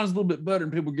Carolina's a little bit better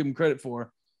than people give them credit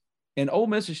for. And Ole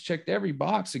Miss has checked every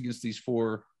box against these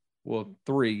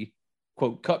three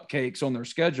quote cupcakes on their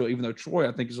schedule, even though Troy,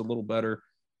 I think, is a little better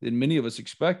than many of us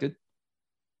expected.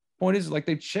 Point is, like,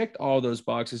 they checked all those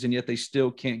boxes, and yet they still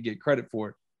can't get credit for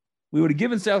it. We would have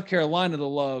given South Carolina the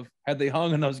love had they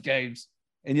hung in those games,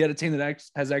 and yet a team that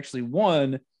has actually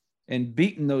won and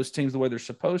beaten those teams the way they're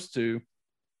supposed to,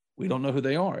 we don't know who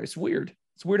they are. It's weird.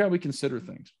 It's weird how we consider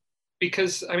things.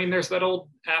 Because, I mean, there's that old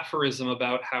aphorism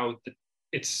about how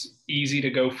it's easy to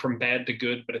go from bad to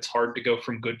good, but it's hard to go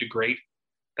from good to great.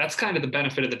 That's kind of the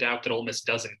benefit of the doubt that Ole Miss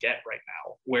doesn't get right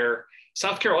now, where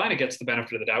South Carolina gets the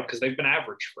benefit of the doubt because they've been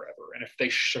average forever. And if they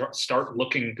start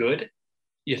looking good,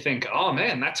 you think, oh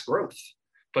man, that's growth.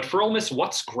 But for Ole Miss,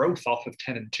 what's growth off of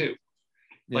 10-2? Yeah.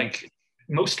 Like,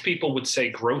 most people would say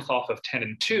growth off of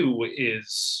 10-2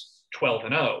 is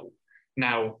 12-0.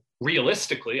 Now,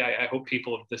 realistically, I hope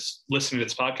people of this listening to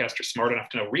this podcast are smart enough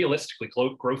to know realistically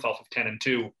growth off of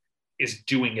 10-2 is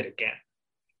doing it again.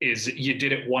 Is you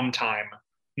did it one time,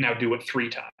 now do it 3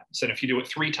 times. And if you do it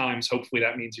 3 times, hopefully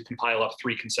that means you can pile up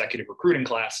 3 consecutive recruiting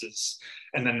classes.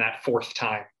 And then that 4th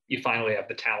time, you finally have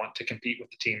the talent to compete with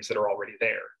the teams that are already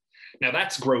there. Now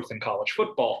that's growth in college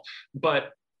football, but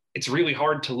it's really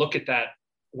hard to look at that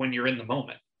when you're in the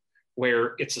moment,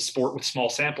 where it's a sport with small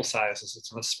sample sizes.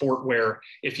 It's a sport where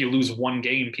if you lose one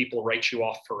game, people write you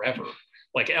off forever.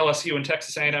 Like LSU and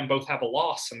Texas A&M both have a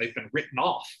loss and they've been written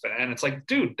off. And it's like,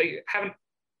 dude,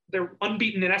 they're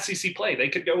unbeaten in SEC play. They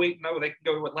could go 8-0. They could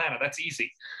go to Atlanta. That's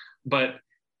easy. But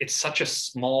it's such a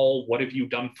small, what have you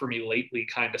done for me lately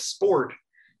kind of sport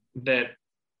that,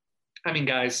 I mean,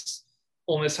 guys,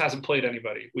 Ole Miss hasn't played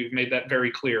anybody. We've made that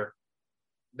very clear.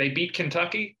 They beat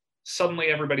Kentucky. Suddenly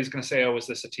everybody's going to say, oh, is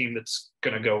this a team that's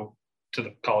going to go to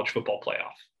the college football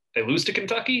playoff? They lose to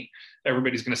Kentucky.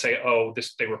 Everybody's going to say, oh,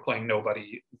 they were playing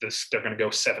nobody. They're going to go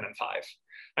 7-5.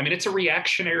 I mean, it's a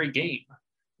reactionary game,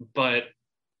 but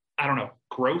I don't know,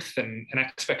 growth and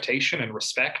expectation and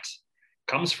respect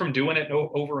comes from doing it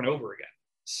over and over again.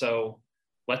 So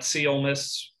let's see Ole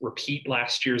Miss repeat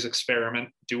last year's experiment,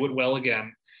 do it well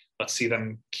again. Let's see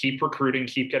them keep recruiting,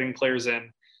 keep getting players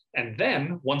in. And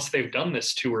then once they've done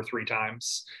this 2 or 3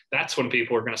 times, that's when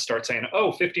people are going to start saying,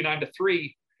 oh,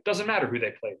 59-3, doesn't matter who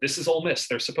they play. This is Ole Miss.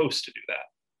 They're supposed to do that.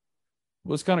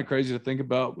 Well, it's kind of crazy to think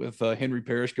about with Henry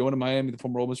Parrish going to Miami, the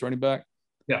former Ole Miss running back.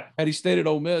 Yeah. Had he stayed at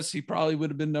Ole Miss, he probably would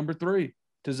have been number 3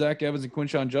 to Zach Evans and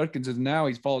Quinshon Judkins. And now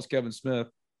he follows Kevin Smith,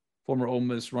 former Ole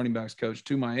Miss running backs coach,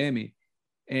 to Miami.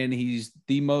 And he's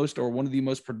the most, or one of the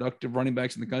most productive running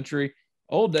backs in the country.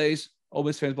 Old days, Ole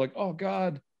Miss fans were like, oh,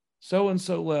 God,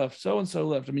 so-and-so left.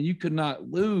 I mean, you could not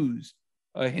lose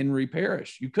a Henry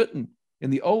Parrish. You couldn't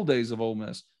in the old days of Ole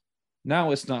Miss.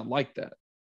 Now it's not like that.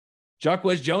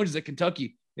 Jacquez Jones is at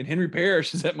Kentucky and Henry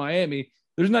Parrish is at Miami.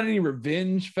 There's not any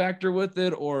revenge factor with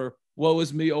it or woe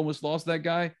is me, almost lost that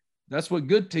guy. That's what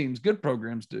good teams, good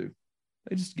programs do.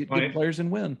 They just get good players and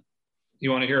win.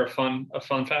 You want to hear a fun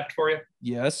fact for you?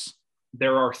 Yes.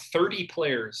 There are 30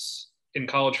 players in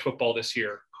college football this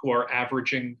year who are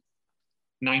averaging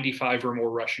 95 or more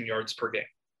rushing yards per game.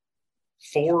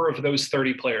 4 of those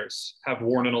 30 players have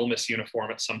worn an Ole Miss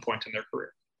uniform at some point in their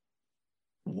career.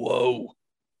 Whoa.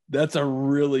 That's a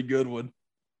really good one.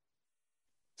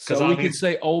 So we could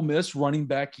say Ole Miss running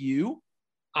back you?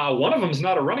 One of them is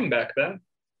not a running back, Ben.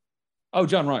 Oh,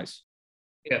 John Rice.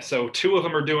 Yeah, so 2 of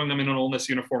them are doing them in an Ole Miss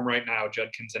uniform right now,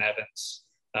 Judkins and Evans.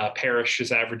 Parrish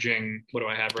is averaging, what do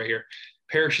I have right here?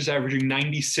 Parrish is averaging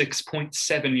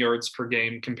 96.7 yards per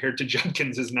game compared to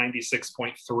Judkins'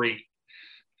 96.3.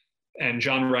 And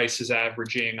John Rice is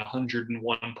averaging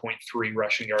 101.3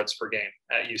 rushing yards per game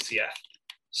at UCF.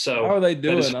 So how are they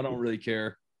doing? I don't really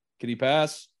care. Can he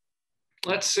pass?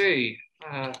 Let's see.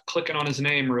 Clicking on his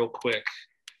name real quick.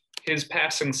 His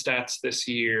passing stats this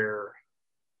year,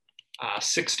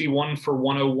 61 for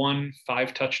 101,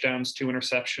 5 touchdowns, 2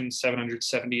 interceptions,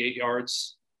 778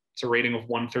 yards. It's a rating of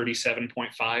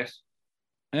 137.5.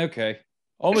 Okay.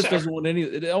 Almost doesn't want any.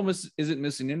 It almost isn't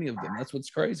missing any of them. That's what's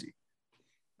crazy.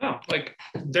 No, like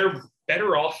they're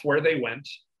better off where they went.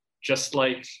 Just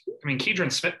like, I mean,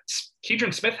 Keidron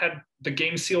Smith had the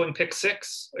game-sealing pick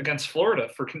 6 against Florida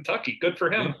for Kentucky. Good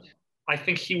for him. Yeah. I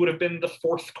think he would have been the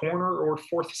 4th corner or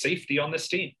 4th safety on this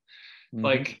team. Mm-hmm.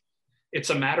 Like, it's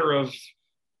a matter of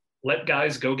let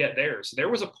guys go get theirs. There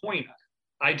was a point,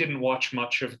 I didn't watch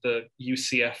much of the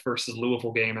UCF versus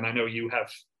Louisville game, and I know you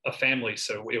have a family,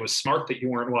 so it was smart that you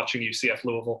weren't watching UCF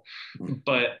Louisville. Mm-hmm.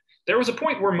 But there was a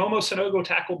point where Momo Sanogo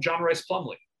tackled John Rice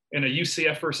Plumlee in a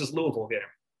UCF versus Louisville game.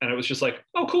 And it was just like,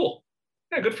 oh, cool.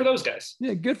 Yeah, good for those guys.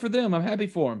 Yeah, good for them. I'm happy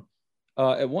for them.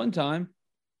 At one time,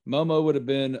 Momo would have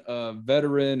been a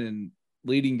veteran and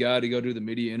leading guy to go do the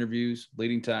media interviews,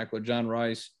 leading tackler. John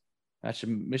Rice, that's a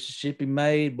Mississippi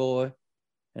made boy.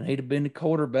 and he'd have been the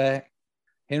quarterback.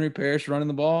 Henry Parrish running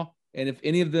the ball. And if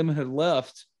any of them had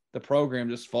left, the program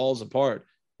just falls apart.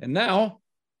 And now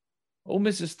Ole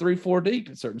Miss is 3-4 deep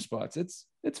in certain spots. It's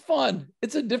fun.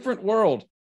 It's a different world.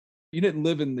 You didn't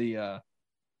live in the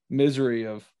misery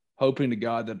of hoping to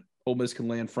God that Ole Miss can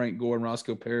land Frank Gore and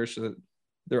Roscoe Parrish so that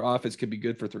their offense could be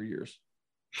good for 3 years.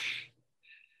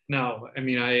 No, I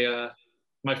mean,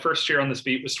 my first year on this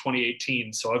beat was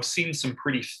 2018, so I've seen some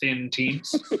pretty thin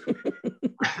teams.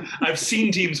 I've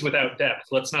seen teams without depth.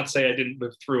 Let's not say I didn't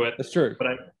live through it. That's true.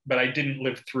 But I didn't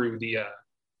live through the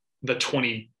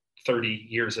 20, 30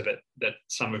 years of it that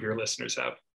some of your listeners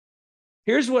have.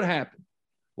 Here's what happened.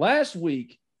 Last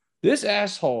week, this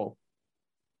asshole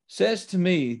says to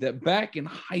me that back in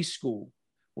high school,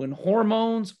 when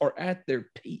hormones are at their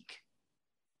peak,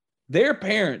 their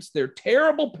parents, their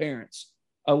terrible parents,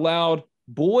 allowed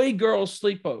boy-girl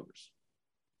sleepovers.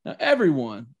 Now,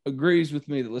 everyone agrees with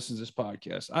me that listens to this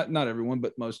podcast. Not everyone,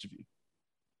 but most of you.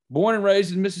 Born and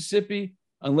raised in Mississippi,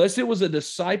 unless it was a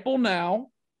disciple now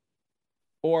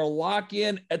or a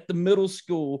lock-in at the middle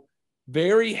school,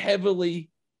 very heavily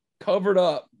covered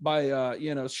up by,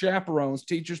 chaperones,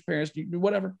 teachers, parents,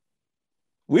 whatever.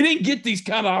 We didn't get these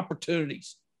kind of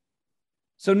opportunities.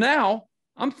 So now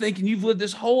I'm thinking you've lived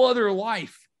this whole other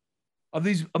life of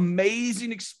these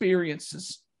amazing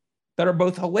experiences that are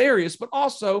both hilarious, but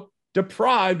also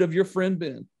deprived of your friend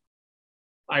Ben.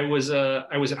 I was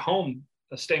at home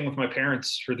staying with my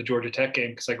parents for the Georgia Tech game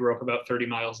because I grew up about 30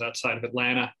 miles outside of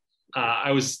Atlanta.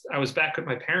 I was back at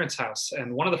my parents' house,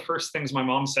 and one of the first things my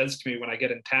mom says to me when I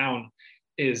get in town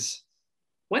is,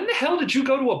 "When the hell did you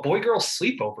go to a boy-girl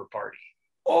sleepover party?"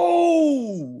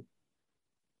 Oh!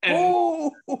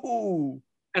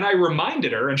 And I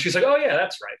reminded her, and she's like, "Oh yeah,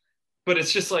 that's right." But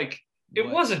it's just like, it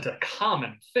wasn't a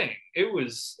common thing. It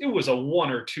was a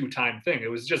 1 or 2 time thing. It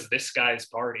was just this guy's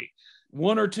party.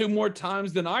 1 or 2 more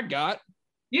times than I got.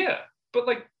 Yeah, but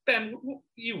like, Ben,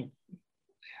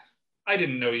 I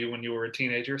didn't know you when you were a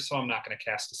teenager, so I'm not going to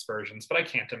cast aspersions, but I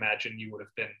can't imagine you would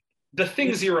have been the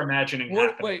things you're imagining.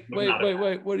 Wait.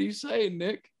 What are you saying,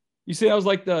 Nick? You see, I was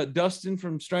like the Dustin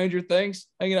from Stranger Things,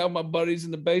 hanging out with my buddies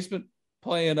in the basement,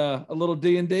 playing a little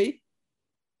D&D.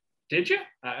 Did you?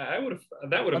 I would have.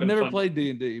 That would have I've been never fun. played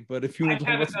D&D, but if you want to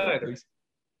talk about things,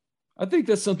 I think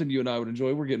that's something you and I would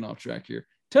enjoy. We're getting off track here.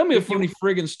 Tell me a funny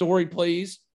friggin' story,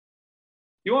 please.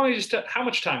 You want me to just tell how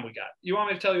much time we got? You want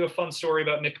me to tell you a fun story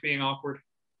about Nick being awkward?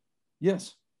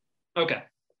 Yes. Okay.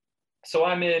 So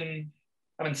I'm in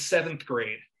 7th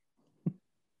grade,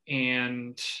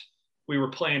 and we were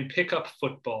playing pickup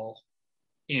football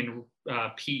in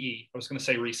PE. I was going to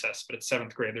say recess, but it's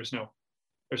 7th grade. There's no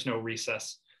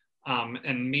recess.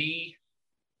 And me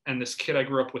and this kid I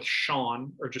grew up with,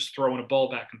 Sean, are just throwing a ball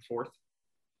back and forth.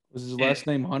 Was his last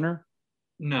name Hunter?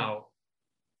 No.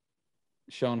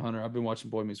 Sean Hunter. I've been watching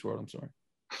Boy Meets World. I'm sorry.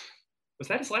 Was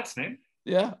that his last name?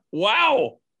 Yeah.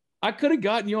 Wow. I could have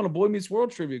gotten you on a Boy Meets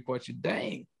World trivia question.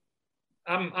 Dang.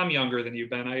 I'm younger than you,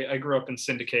 Ben. I grew up in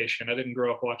syndication. I didn't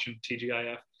grow up watching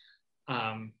TGIF.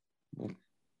 Well,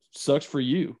 sucks for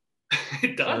you.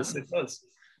 It does. It does.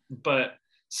 But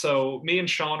so me and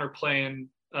Sean are playing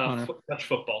touch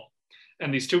football,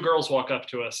 and these 2 girls walk up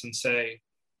to us and say,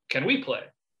 "Can we play?"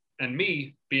 And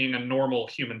me, being a normal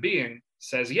human being,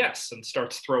 says yes and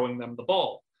starts throwing them the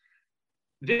ball.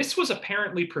 This was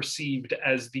apparently perceived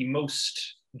as the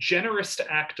most generous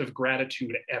act of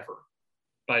gratitude ever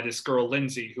by this girl,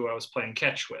 Lindsay, who I was playing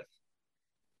catch with.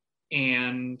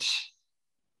 And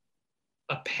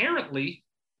apparently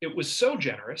it was so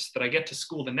generous that I get to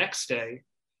school the next day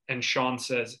and Sean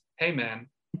says, "Hey man,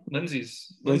 Lindsay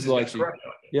likes you."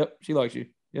 Yep, she likes you.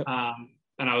 Yep.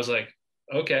 And I was like,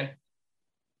 okay,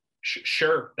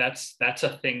 sure, that's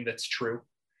a thing that's true.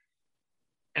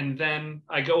 And then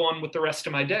I go on with the rest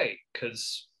of my day,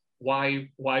 because why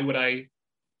would I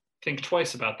think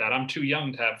twice about that? I'm too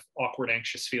young to have awkward,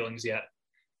 anxious feelings yet.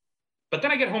 But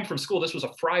then I get home from school. This was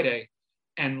a Friday,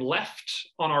 and left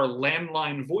on our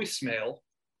landline voicemail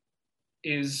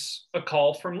is a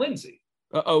call from Lindsay.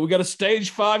 Uh-oh, we got a stage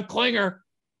 5 clinger.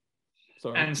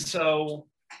 Sorry. And so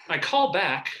I call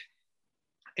back,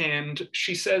 and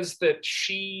she says that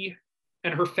she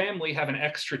and her family have an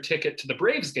extra ticket to the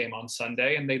Braves game on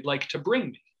Sunday, and they'd like to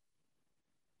bring me.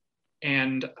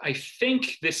 And I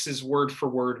think this is word for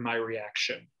word my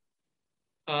reaction.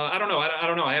 I don't know.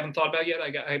 I haven't thought about it yet. I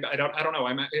don't know.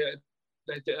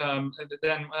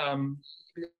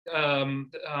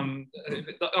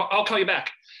 I'll call you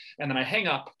back. And then I hang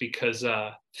up because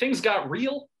things got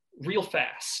real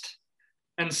fast.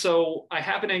 And so I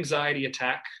have an anxiety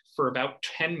attack for about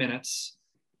 10 minutes.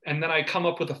 And then I come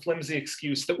up with a flimsy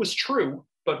excuse that was true,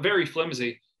 but very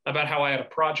flimsy, about how I had a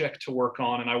project to work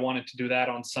on and I wanted to do that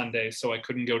on Sunday, so I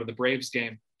couldn't go to the Braves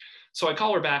game. So I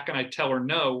call her back and I tell her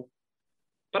no,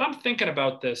 but I'm thinking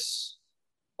about this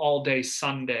all day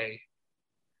Sunday.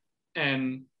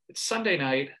 And it's Sunday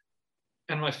night,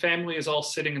 and my family is all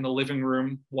sitting in the living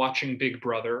room watching Big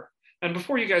Brother. And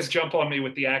before you guys jump on me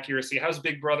with the accuracy, how's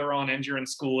Big Brother on and you're in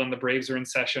school and the Braves are in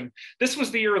session? This was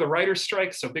the year of the writer's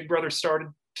strike, so Big Brother started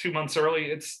 2 months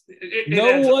early.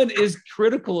 No one is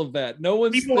critical of that. No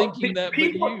one's thinking that.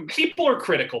 People are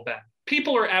critical, Ben.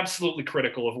 People are absolutely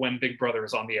critical of when Big Brother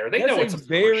is on the air. They know it's a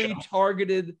very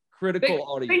targeted, critical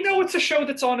audience. They know it's a show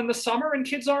that's on in the summer and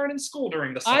kids aren't in school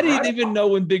during the summer. I didn't even know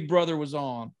when Big Brother was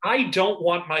on. I don't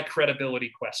want my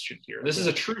credibility questioned here. This is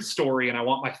a true story and I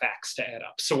want my facts to add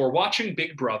up. So we're watching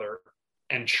Big Brother,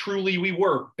 and truly we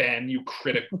were, Ben, you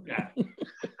critical guy.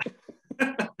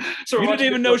 So you didn't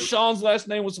even know Sean's last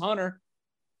name was Hunter.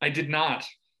 I did not,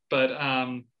 but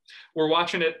we're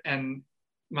watching it, and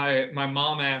my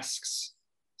mom asks,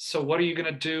 so what are you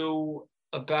going to do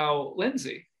about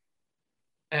Lindsay?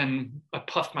 And I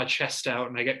puff my chest out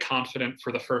and I get confident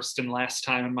for the first and last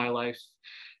time in my life.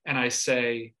 And I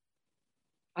say,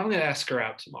 I'm going to ask her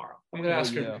out tomorrow. I'm going to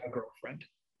ask her to be a girlfriend.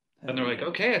 And they're like,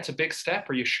 okay, it's a big step.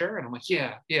 Are you sure? And I'm like,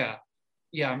 yeah,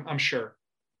 I'm sure.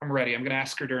 I'm ready. I'm going to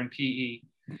ask her during PE.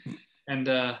 And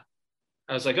I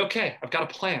was like, okay, I've got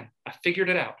a plan. I figured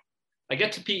it out. I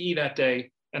get to PE that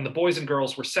day, and the boys and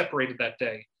girls were separated that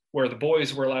day, where the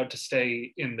boys were allowed to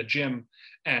stay in the gym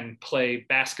and play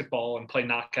basketball and play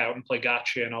knockout and play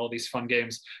gotcha and all these fun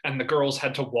games. And the girls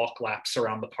had to walk laps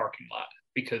around the parking lot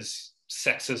because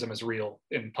sexism is real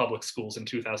in public schools in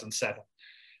 2007.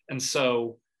 And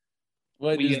so...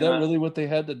 Wait, is that really what they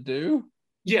had to do?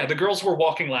 Yeah, the girls were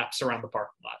walking laps around the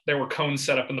parking lot. There were cones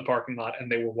set up in the parking lot,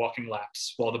 and they were walking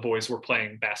laps while the boys were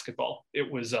playing basketball.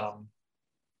 It was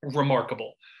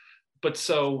remarkable. But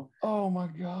so... Oh, my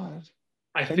God.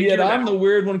 And yet I'm the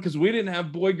weird one because we didn't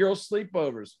have boy-girl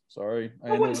sleepovers. Sorry.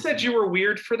 No one said you were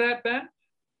weird for that, Ben.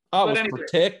 I was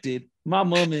protected. My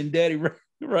mom and daddy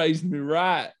raised me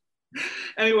right.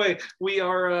 Anyway, we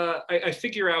are, I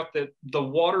figure out that the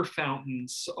water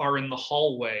fountains are in the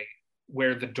hallway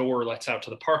where the door lets out to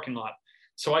the parking lot.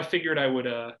 So I figured I would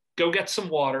go get some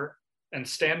water and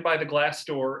stand by the glass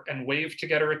door and wave to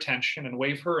get her attention and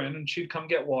wave her in, and she'd come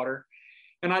get water.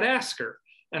 And I'd ask her.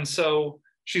 And so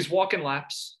she's walking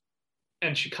laps,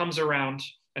 and she comes around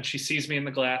and she sees me in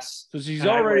the glass. So she's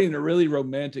already in a really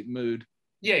romantic mood.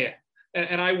 Yeah.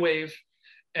 And I wave,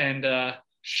 and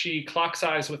she clocks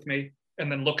eyes with me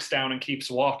and then looks down and keeps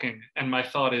walking. And my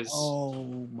thought is,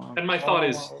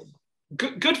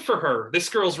 good for her. This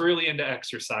girl's really into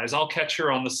exercise. I'll catch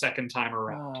her on the second time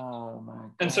around. Oh my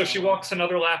God. And so she walks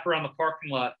another lap around the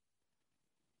parking lot,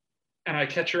 and I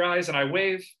catch her eyes and I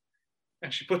wave,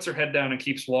 and she puts her head down and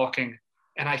keeps walking.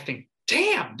 And I think,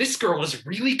 damn, this girl is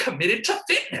really committed to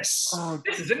fitness.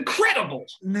 This is incredible.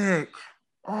 Nick.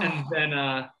 And then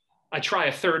I try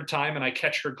a third time and I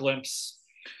catch her glimpse,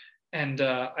 and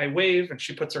I wave, and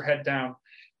she puts her head down,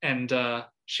 and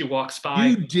she walks by.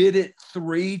 You did it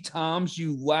 3 times.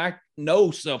 You lack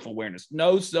no self-awareness.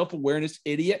 No self-awareness,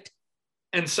 idiot.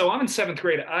 And so I'm in 7th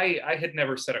grade. I had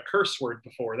never said a curse word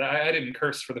before. I didn't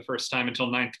curse for the first time until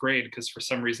 9th grade because for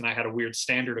some reason I had a weird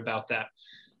standard about that.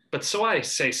 But so I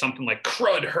say something like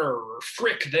crud her or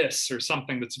frick this or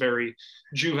something that's very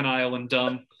juvenile and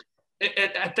dumb.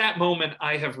 At that moment,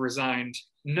 I have resigned.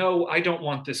 No, I don't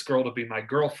want this girl to be my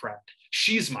girlfriend.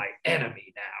 She's my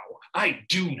enemy now. I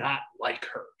do not like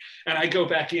her. And I go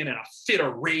back in a fit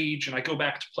of rage, and I go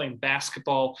back to playing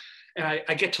basketball. And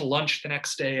I get to lunch the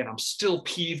next day, and I'm still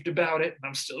peeved about it. And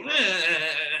I'm still,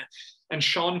 and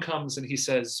Sean comes and he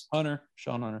says,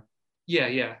 Sean Hunter.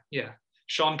 Yeah.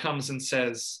 Sean comes and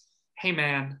says, hey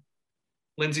man,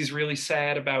 Lindsay's really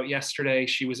sad about yesterday.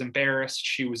 She was embarrassed.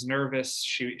 She was nervous.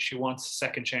 She wants a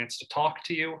second chance to talk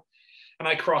to you. And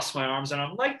I cross my arms and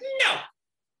I'm like, no.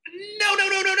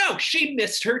 She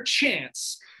missed her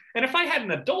chance. And if I had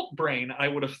an adult brain, I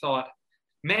would have thought,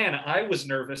 man, I was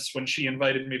nervous when she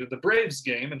invited me to the Braves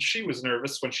game, and she was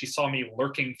nervous when she saw me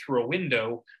lurking through a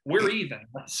window. We're even.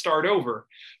 Let's start over.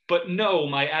 But no,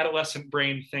 my adolescent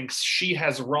brain thinks she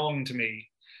has wronged me,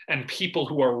 and people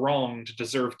who are wronged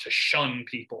deserve to shun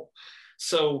people.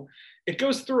 So it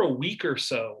goes through a week or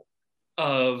so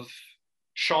of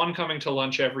Sean coming to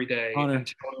lunch every day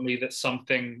and telling me that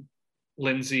something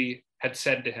Lindsay had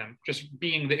said to him, just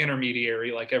being the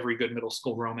intermediary like every good middle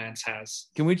school romance has.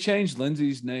 Can we change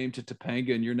Lindsay's name to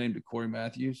Topanga and your name to Corey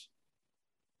Matthews?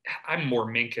 I'm more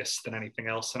Minkus than anything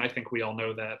else, and I think we all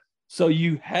know that. So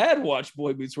you had watched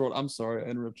Boy Meets World. I'm sorry, I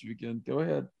interrupted you again. Go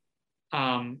ahead.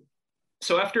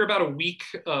 So after about a week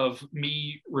of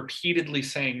me repeatedly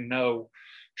saying no,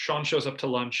 Sean shows up to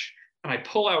lunch, and I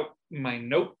pull out my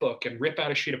notebook and rip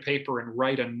out a sheet of paper and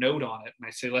write a note on it. And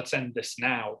I say, let's end this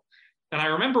now. And I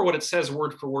remember what it says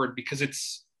word for word because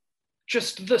it's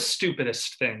just the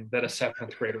stupidest thing that a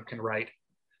 7th grader can write.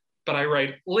 But I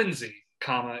write, Lindsay,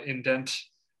 comma, indent,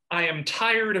 I am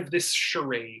tired of this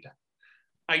charade.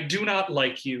 I do not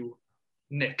like you,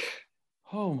 Nick.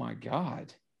 Oh my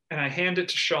God. And I hand it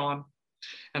to Sean.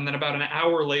 And then about an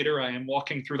hour later, I am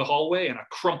walking through the hallway and a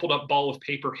crumpled up ball of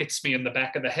paper hits me in the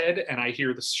back of the head. And I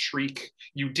hear the shriek,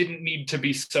 you didn't need to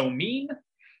be so mean.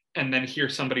 And then hear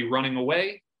somebody running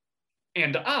away.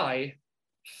 And I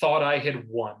thought I had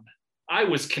won. I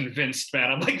was convinced, man.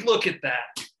 I'm like, look at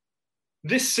that.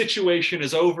 This situation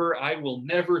is over. I will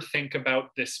never think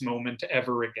about this moment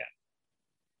ever again.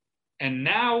 And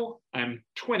now I'm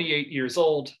 28 years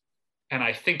old and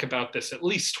I think about this at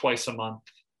least twice a month.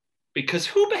 Because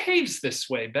who behaves this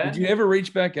way, Ben? Did you ever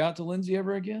reach back out to Lindsay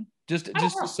ever again? Just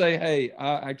to say, hey,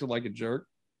 I acted like a jerk.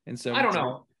 And so I don't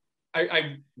know.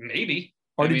 I maybe.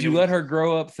 Or did you let her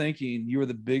grow up thinking you were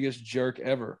the biggest jerk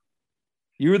ever?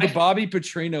 You were the Bobby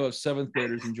Petrino of 7th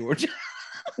graders in Georgia.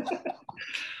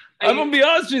 I'm going to be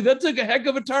honest with you. That took a heck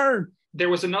of a turn. There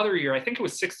was another year, I think it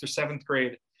was 6th or 7th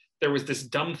grade. There was this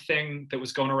dumb thing that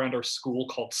was going around our school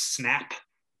called Snap,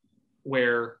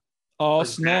 where... Oh,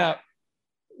 Snap.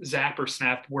 Zap or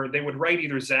Snap, where they would write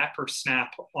either Zap or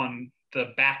Snap on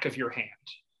the back of your hand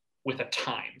with a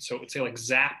time. So it would say like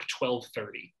Zap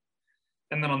 12:30.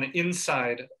 And then on the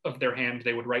inside of their hand,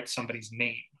 they would write somebody's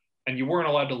name. And you weren't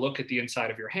allowed to look at the inside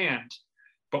of your hand.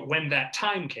 But when that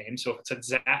time came, so if it said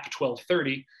Zap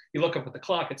 12:30, you look up at the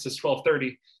clock, it says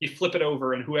 12:30, you flip it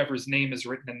over, and whoever's name is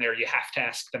written in there, you have to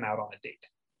ask them out on a date.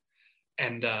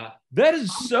 And that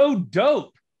is so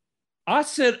dope. I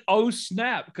said, oh,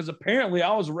 snap, because apparently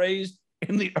I was raised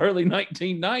in the early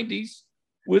 1990s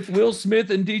with Will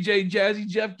Smith and DJ Jazzy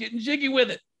Jeff getting jiggy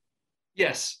with it.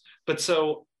 Yes, but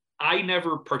so I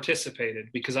never participated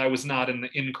because I was not in the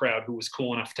in crowd who was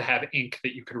cool enough to have ink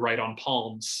that you could write on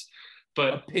palms.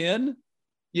 But a pen?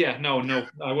 Yeah, no,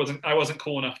 I wasn't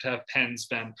cool enough to have pens,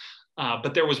 Ben.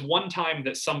 But there was one time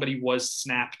that somebody was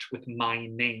snapped with my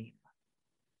name.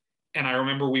 And I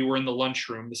remember we were in the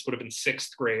lunchroom. This would have been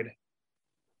 6th grade.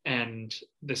 And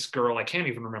this girl, I can't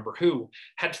even remember who,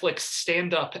 had to like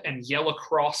stand up and yell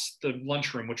across the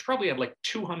lunchroom, which probably had like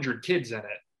 200 kids in it.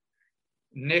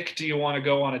 Nick, do you want to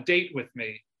go on a date with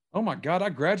me? Oh my God, I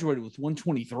graduated with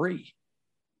 123.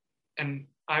 And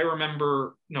I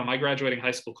remember, no, my graduating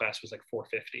high school class was like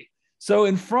 450. So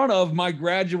in front of my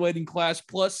graduating class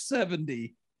plus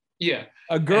 70. Yeah.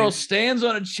 A girl stands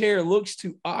on a chair, looks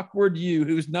to awkward you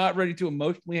who's not ready to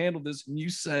emotionally handle this. And you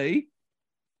say,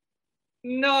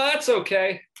 no, that's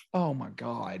okay. Oh my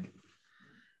God.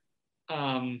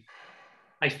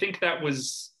 I think that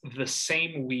was the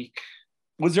same week.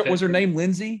 Was her name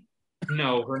Lindsay?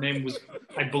 No, her name was,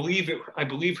 I believe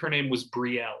her name was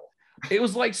Brielle. It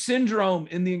was like Syndrome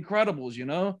in The Incredibles, you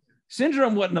know?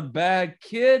 Syndrome wasn't a bad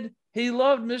kid. He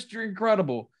loved Mr.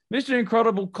 Incredible. Mr.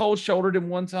 Incredible cold-shouldered him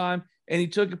one time, and he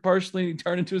took it personally, and he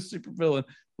turned into a supervillain.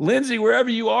 Lindsay, wherever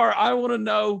you are, I want to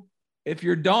know if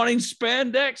you're donning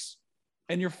spandex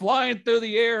and you're flying through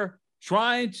the air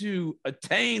trying to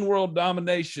attain world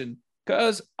domination,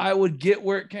 because I would get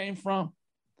where it came from.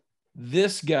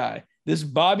 This guy, this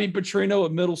Bobby Petrino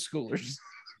of middle schoolers.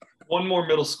 One more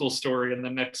middle school story, and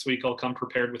then next week I'll come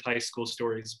prepared with high school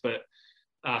stories. But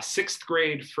 6th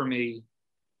grade for me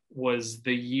was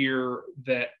the year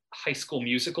that High School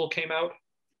Musical came out,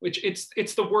 which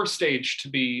it's the worst age to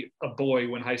be a boy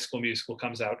when High School Musical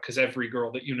comes out, because every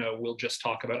girl that you know will just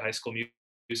talk about High School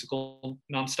Musical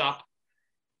nonstop.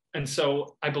 And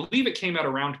so I believe it came out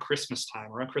around Christmas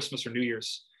time, around Christmas or New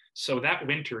Year's. So that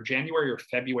winter, January or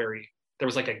February, there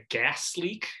was like a gas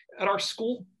leak at our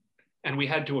school, and we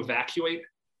had to evacuate.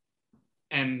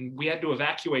 And we had to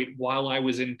evacuate while I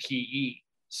was in PE.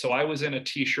 So I was in a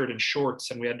t-shirt and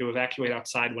shorts, and we had to evacuate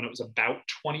outside when it was about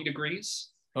 20 degrees.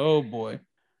 Oh boy.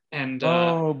 And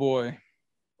oh boy.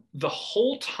 The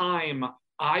whole time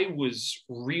I was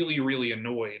really, really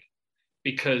annoyed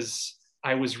because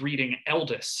I was reading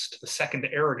Eldest, the second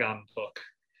Aragon book.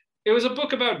 It was a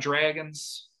book about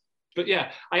dragons. But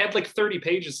yeah, I had like 30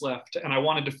 pages left and I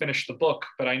wanted to finish the book,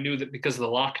 but I knew that because of the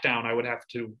lockdown, I would have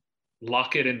to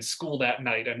lock it in school that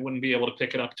night and wouldn't be able to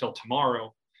pick it up till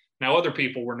tomorrow. Now, other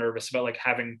people were nervous about like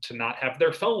having to not have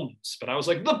their phones, but I was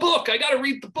like, the book, I got to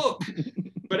read the book.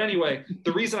 But anyway,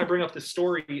 the reason I bring up this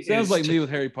story sounds like me with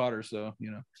Harry Potter. So,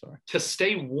 you know, sorry. To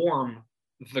stay warm,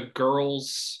 the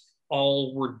girls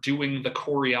all were doing the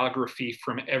choreography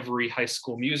from every High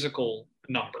School Musical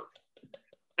number.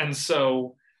 And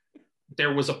so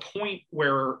there was a point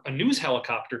where a news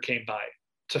helicopter came by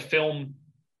to film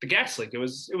the gas leak. It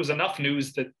was enough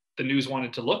news that the news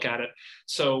wanted to look at it.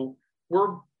 So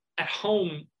we're at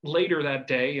home later that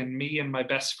day, and me and my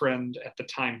best friend at the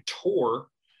time, Tor,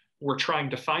 were trying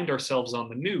to find ourselves on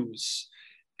the news.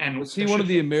 And was he one of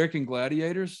the American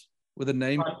Gladiators with a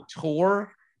name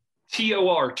Tor?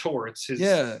 Tor, Tor. It's his.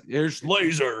 Yeah, here's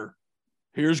Laser.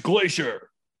 Here's Glacier.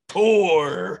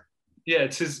 Tor. Yeah,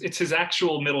 it's his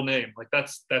actual middle name. Like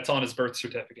that's on his birth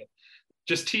certificate.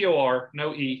 Just Tor,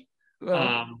 no E.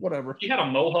 Whatever. He had a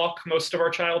mohawk most of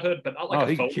our childhood, but not like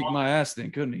he could kick my ass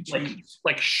then, couldn't he?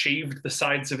 Like shaved the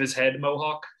sides of his head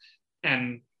mohawk.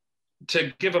 And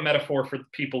to give a metaphor for the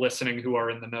people listening who are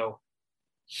in the know,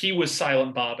 he was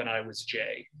Silent Bob and I was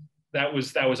Jay. That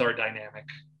was our dynamic.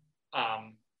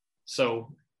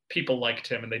 So people liked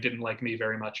him and they didn't like me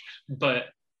very much. But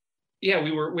yeah,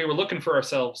 we were looking for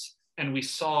ourselves, and we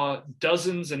saw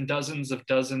dozens and dozens of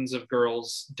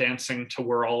girls dancing to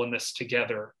We're All in This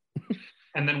Together.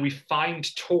 And then we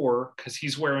find Tor because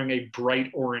he's wearing a bright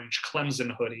orange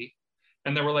Clemson hoodie.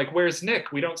 And they were like, where's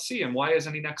Nick? We don't see him. Why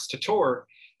isn't he next to Tor?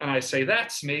 And I say,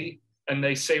 that's me. And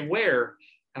they say, where?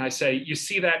 And I say, you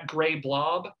see that gray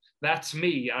blob? That's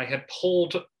me. I had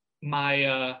pulled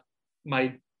my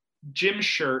gym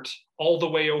shirt all the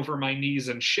way over my knees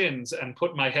and shins and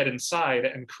put my head inside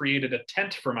and created a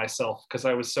tent for myself because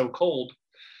I was so cold.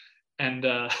 And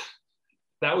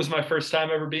that was my first time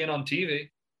ever being on TV.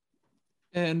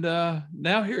 And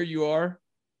now here you are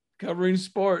covering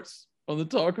sports on the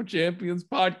Talk of Champions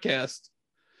podcast.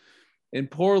 And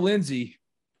poor Lindsay,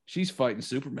 she's fighting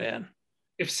Superman.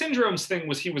 If Syndrome's thing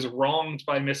was he was wronged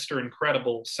by Mr.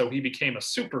 Incredible, so he became a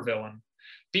supervillain,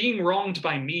 being wronged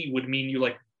by me would mean you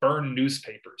like burn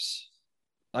newspapers.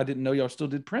 I didn't know y'all still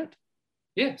did print.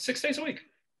 Yeah, 6 days a week.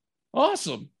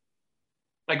 Awesome.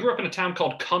 I grew up in a town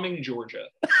called Cumming, Georgia.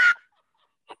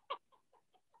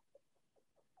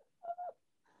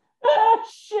 Oh,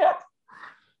 shit.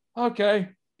 Okay.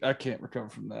 I can't recover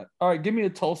from that. All right, give me a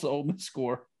Tulsa Ole Miss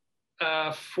score.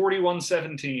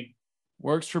 41-17.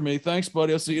 Works for me. Thanks,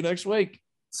 buddy. I'll see you next week.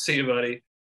 See you, buddy.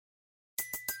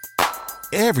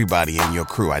 Everybody in your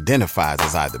crew identifies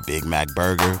as either Big Mac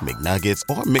Burger, McNuggets,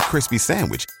 or McCrispy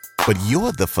Sandwich. But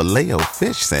you're the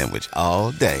Filet-O-Fish Sandwich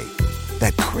all day.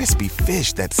 That crispy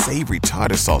fish, that savory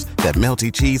tartar sauce, that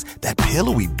melty cheese, that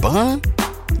pillowy bun.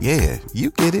 Yeah, you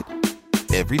get it.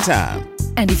 Every time.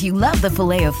 And if you love the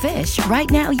Filet-O-Fish, right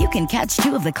now you can catch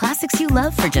two of the classics you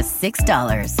love for just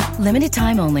 $6. Limited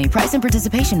time only. Price and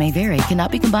participation may vary.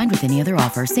 Cannot be combined with any other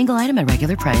offer. Single item at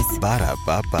regular price.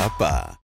 Ba-da-ba-ba-ba.